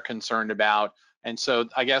 what they're concerned about. And so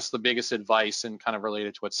I guess the biggest advice, and kind of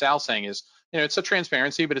related to what Sal's saying, is, you know, it's a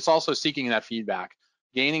transparency, but it's also seeking that feedback,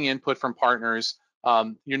 gaining input from partners.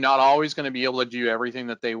 You're not always going to be able to do everything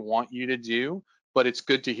that they want you to do, but it's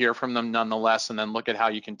good to hear from them nonetheless, and then look at how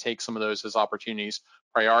you can take some of those as opportunities,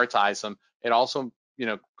 prioritize them. It also, you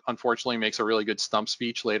know, unfortunately makes a really good stump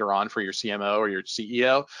speech later on for your CMO or your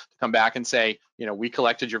CEO to come back and say, you know, we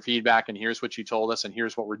collected your feedback and here's what you told us and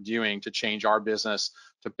here's what we're doing to change our business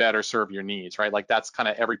to better serve your needs, right? Like, that's kind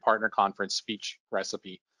of every partner conference speech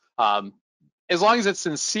recipe. As long as it's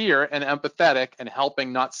sincere and empathetic and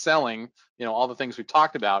helping, not selling, you know, all the things we've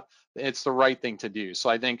talked about, it's the right thing to do. So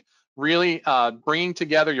I think really bringing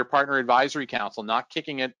together your partner advisory council, not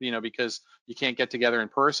kicking it, you know, because you can't get together in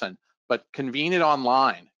person, but convene it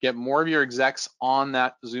online. Get more of your execs on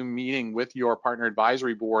that Zoom meeting with your partner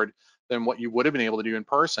advisory board than what you would have been able to do in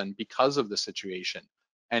person because of the situation,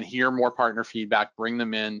 and hear more partner feedback, bring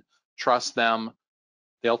them in, trust them,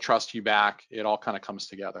 they'll trust you back. It all kind of comes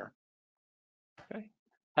together. Okay.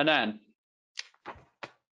 Hanan.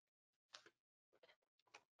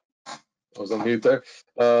 I was on mute there.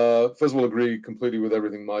 First of all, agree completely with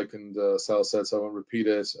everything Mike and Sal said, so I won't repeat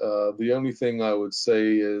it. The only thing I would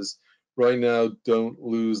say is, right now, don't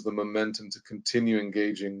lose the momentum to continue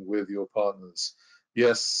engaging with your partners.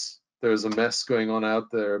 Yes, there's a mess going on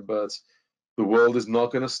out there, but the world is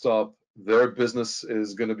not going to stop. Their business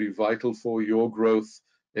is going to be vital for your growth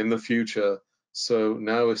in the future. So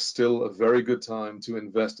now is still a very good time to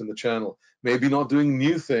invest in the channel. Maybe not doing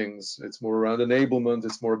new things. It's more around enablement.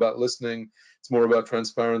 It's more about listening. It's more about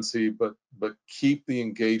transparency, but keep the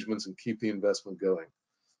engagements and keep the investment going.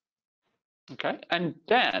 Okay. And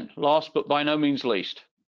Dan, last but by no means least.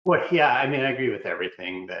 Well, yeah, I mean, I agree with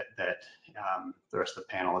everything that the rest of the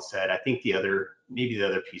panel has said. I think maybe the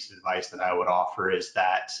other piece of advice that I would offer is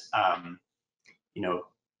that, you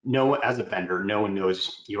know, as a vendor, no one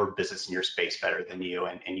knows your business and your space better than you,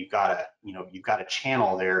 and you've got a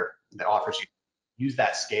channel there that offers you, use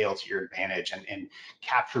that scale to your advantage and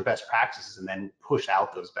capture best practices and then push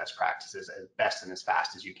out those best practices as best and as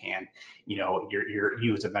fast as you can. You know,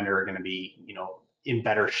 you as a vendor are going to be, you know, in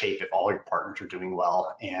better shape if all your partners are doing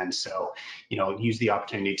well. And so, you know, use the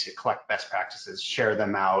opportunity to collect best practices, share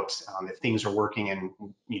them out. If things are working and,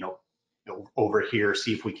 you know, over here,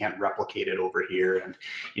 see if we can't replicate it over here, and,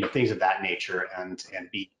 you know, things of that nature, and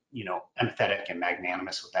be, you know, empathetic and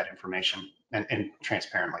magnanimous with that information, and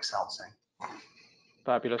transparent, like Sal was saying.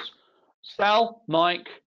 Fabulous. Sal, Mike,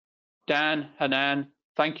 Dan, Hanan,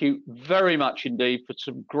 thank you very much indeed for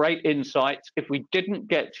some great insights. If we didn't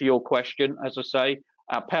get to your question, as I say,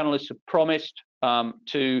 our panelists have promised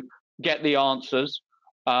to get the answers,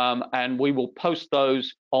 and we will post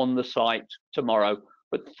those on the site tomorrow.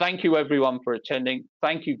 But thank you everyone for attending.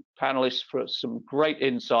 Thank you panelists for some great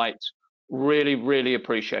insights. Really, really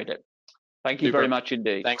appreciate it. Thank you very much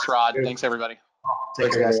indeed. Thanks, Rod. Thanks, everybody.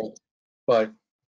 Take care, guys. Bye.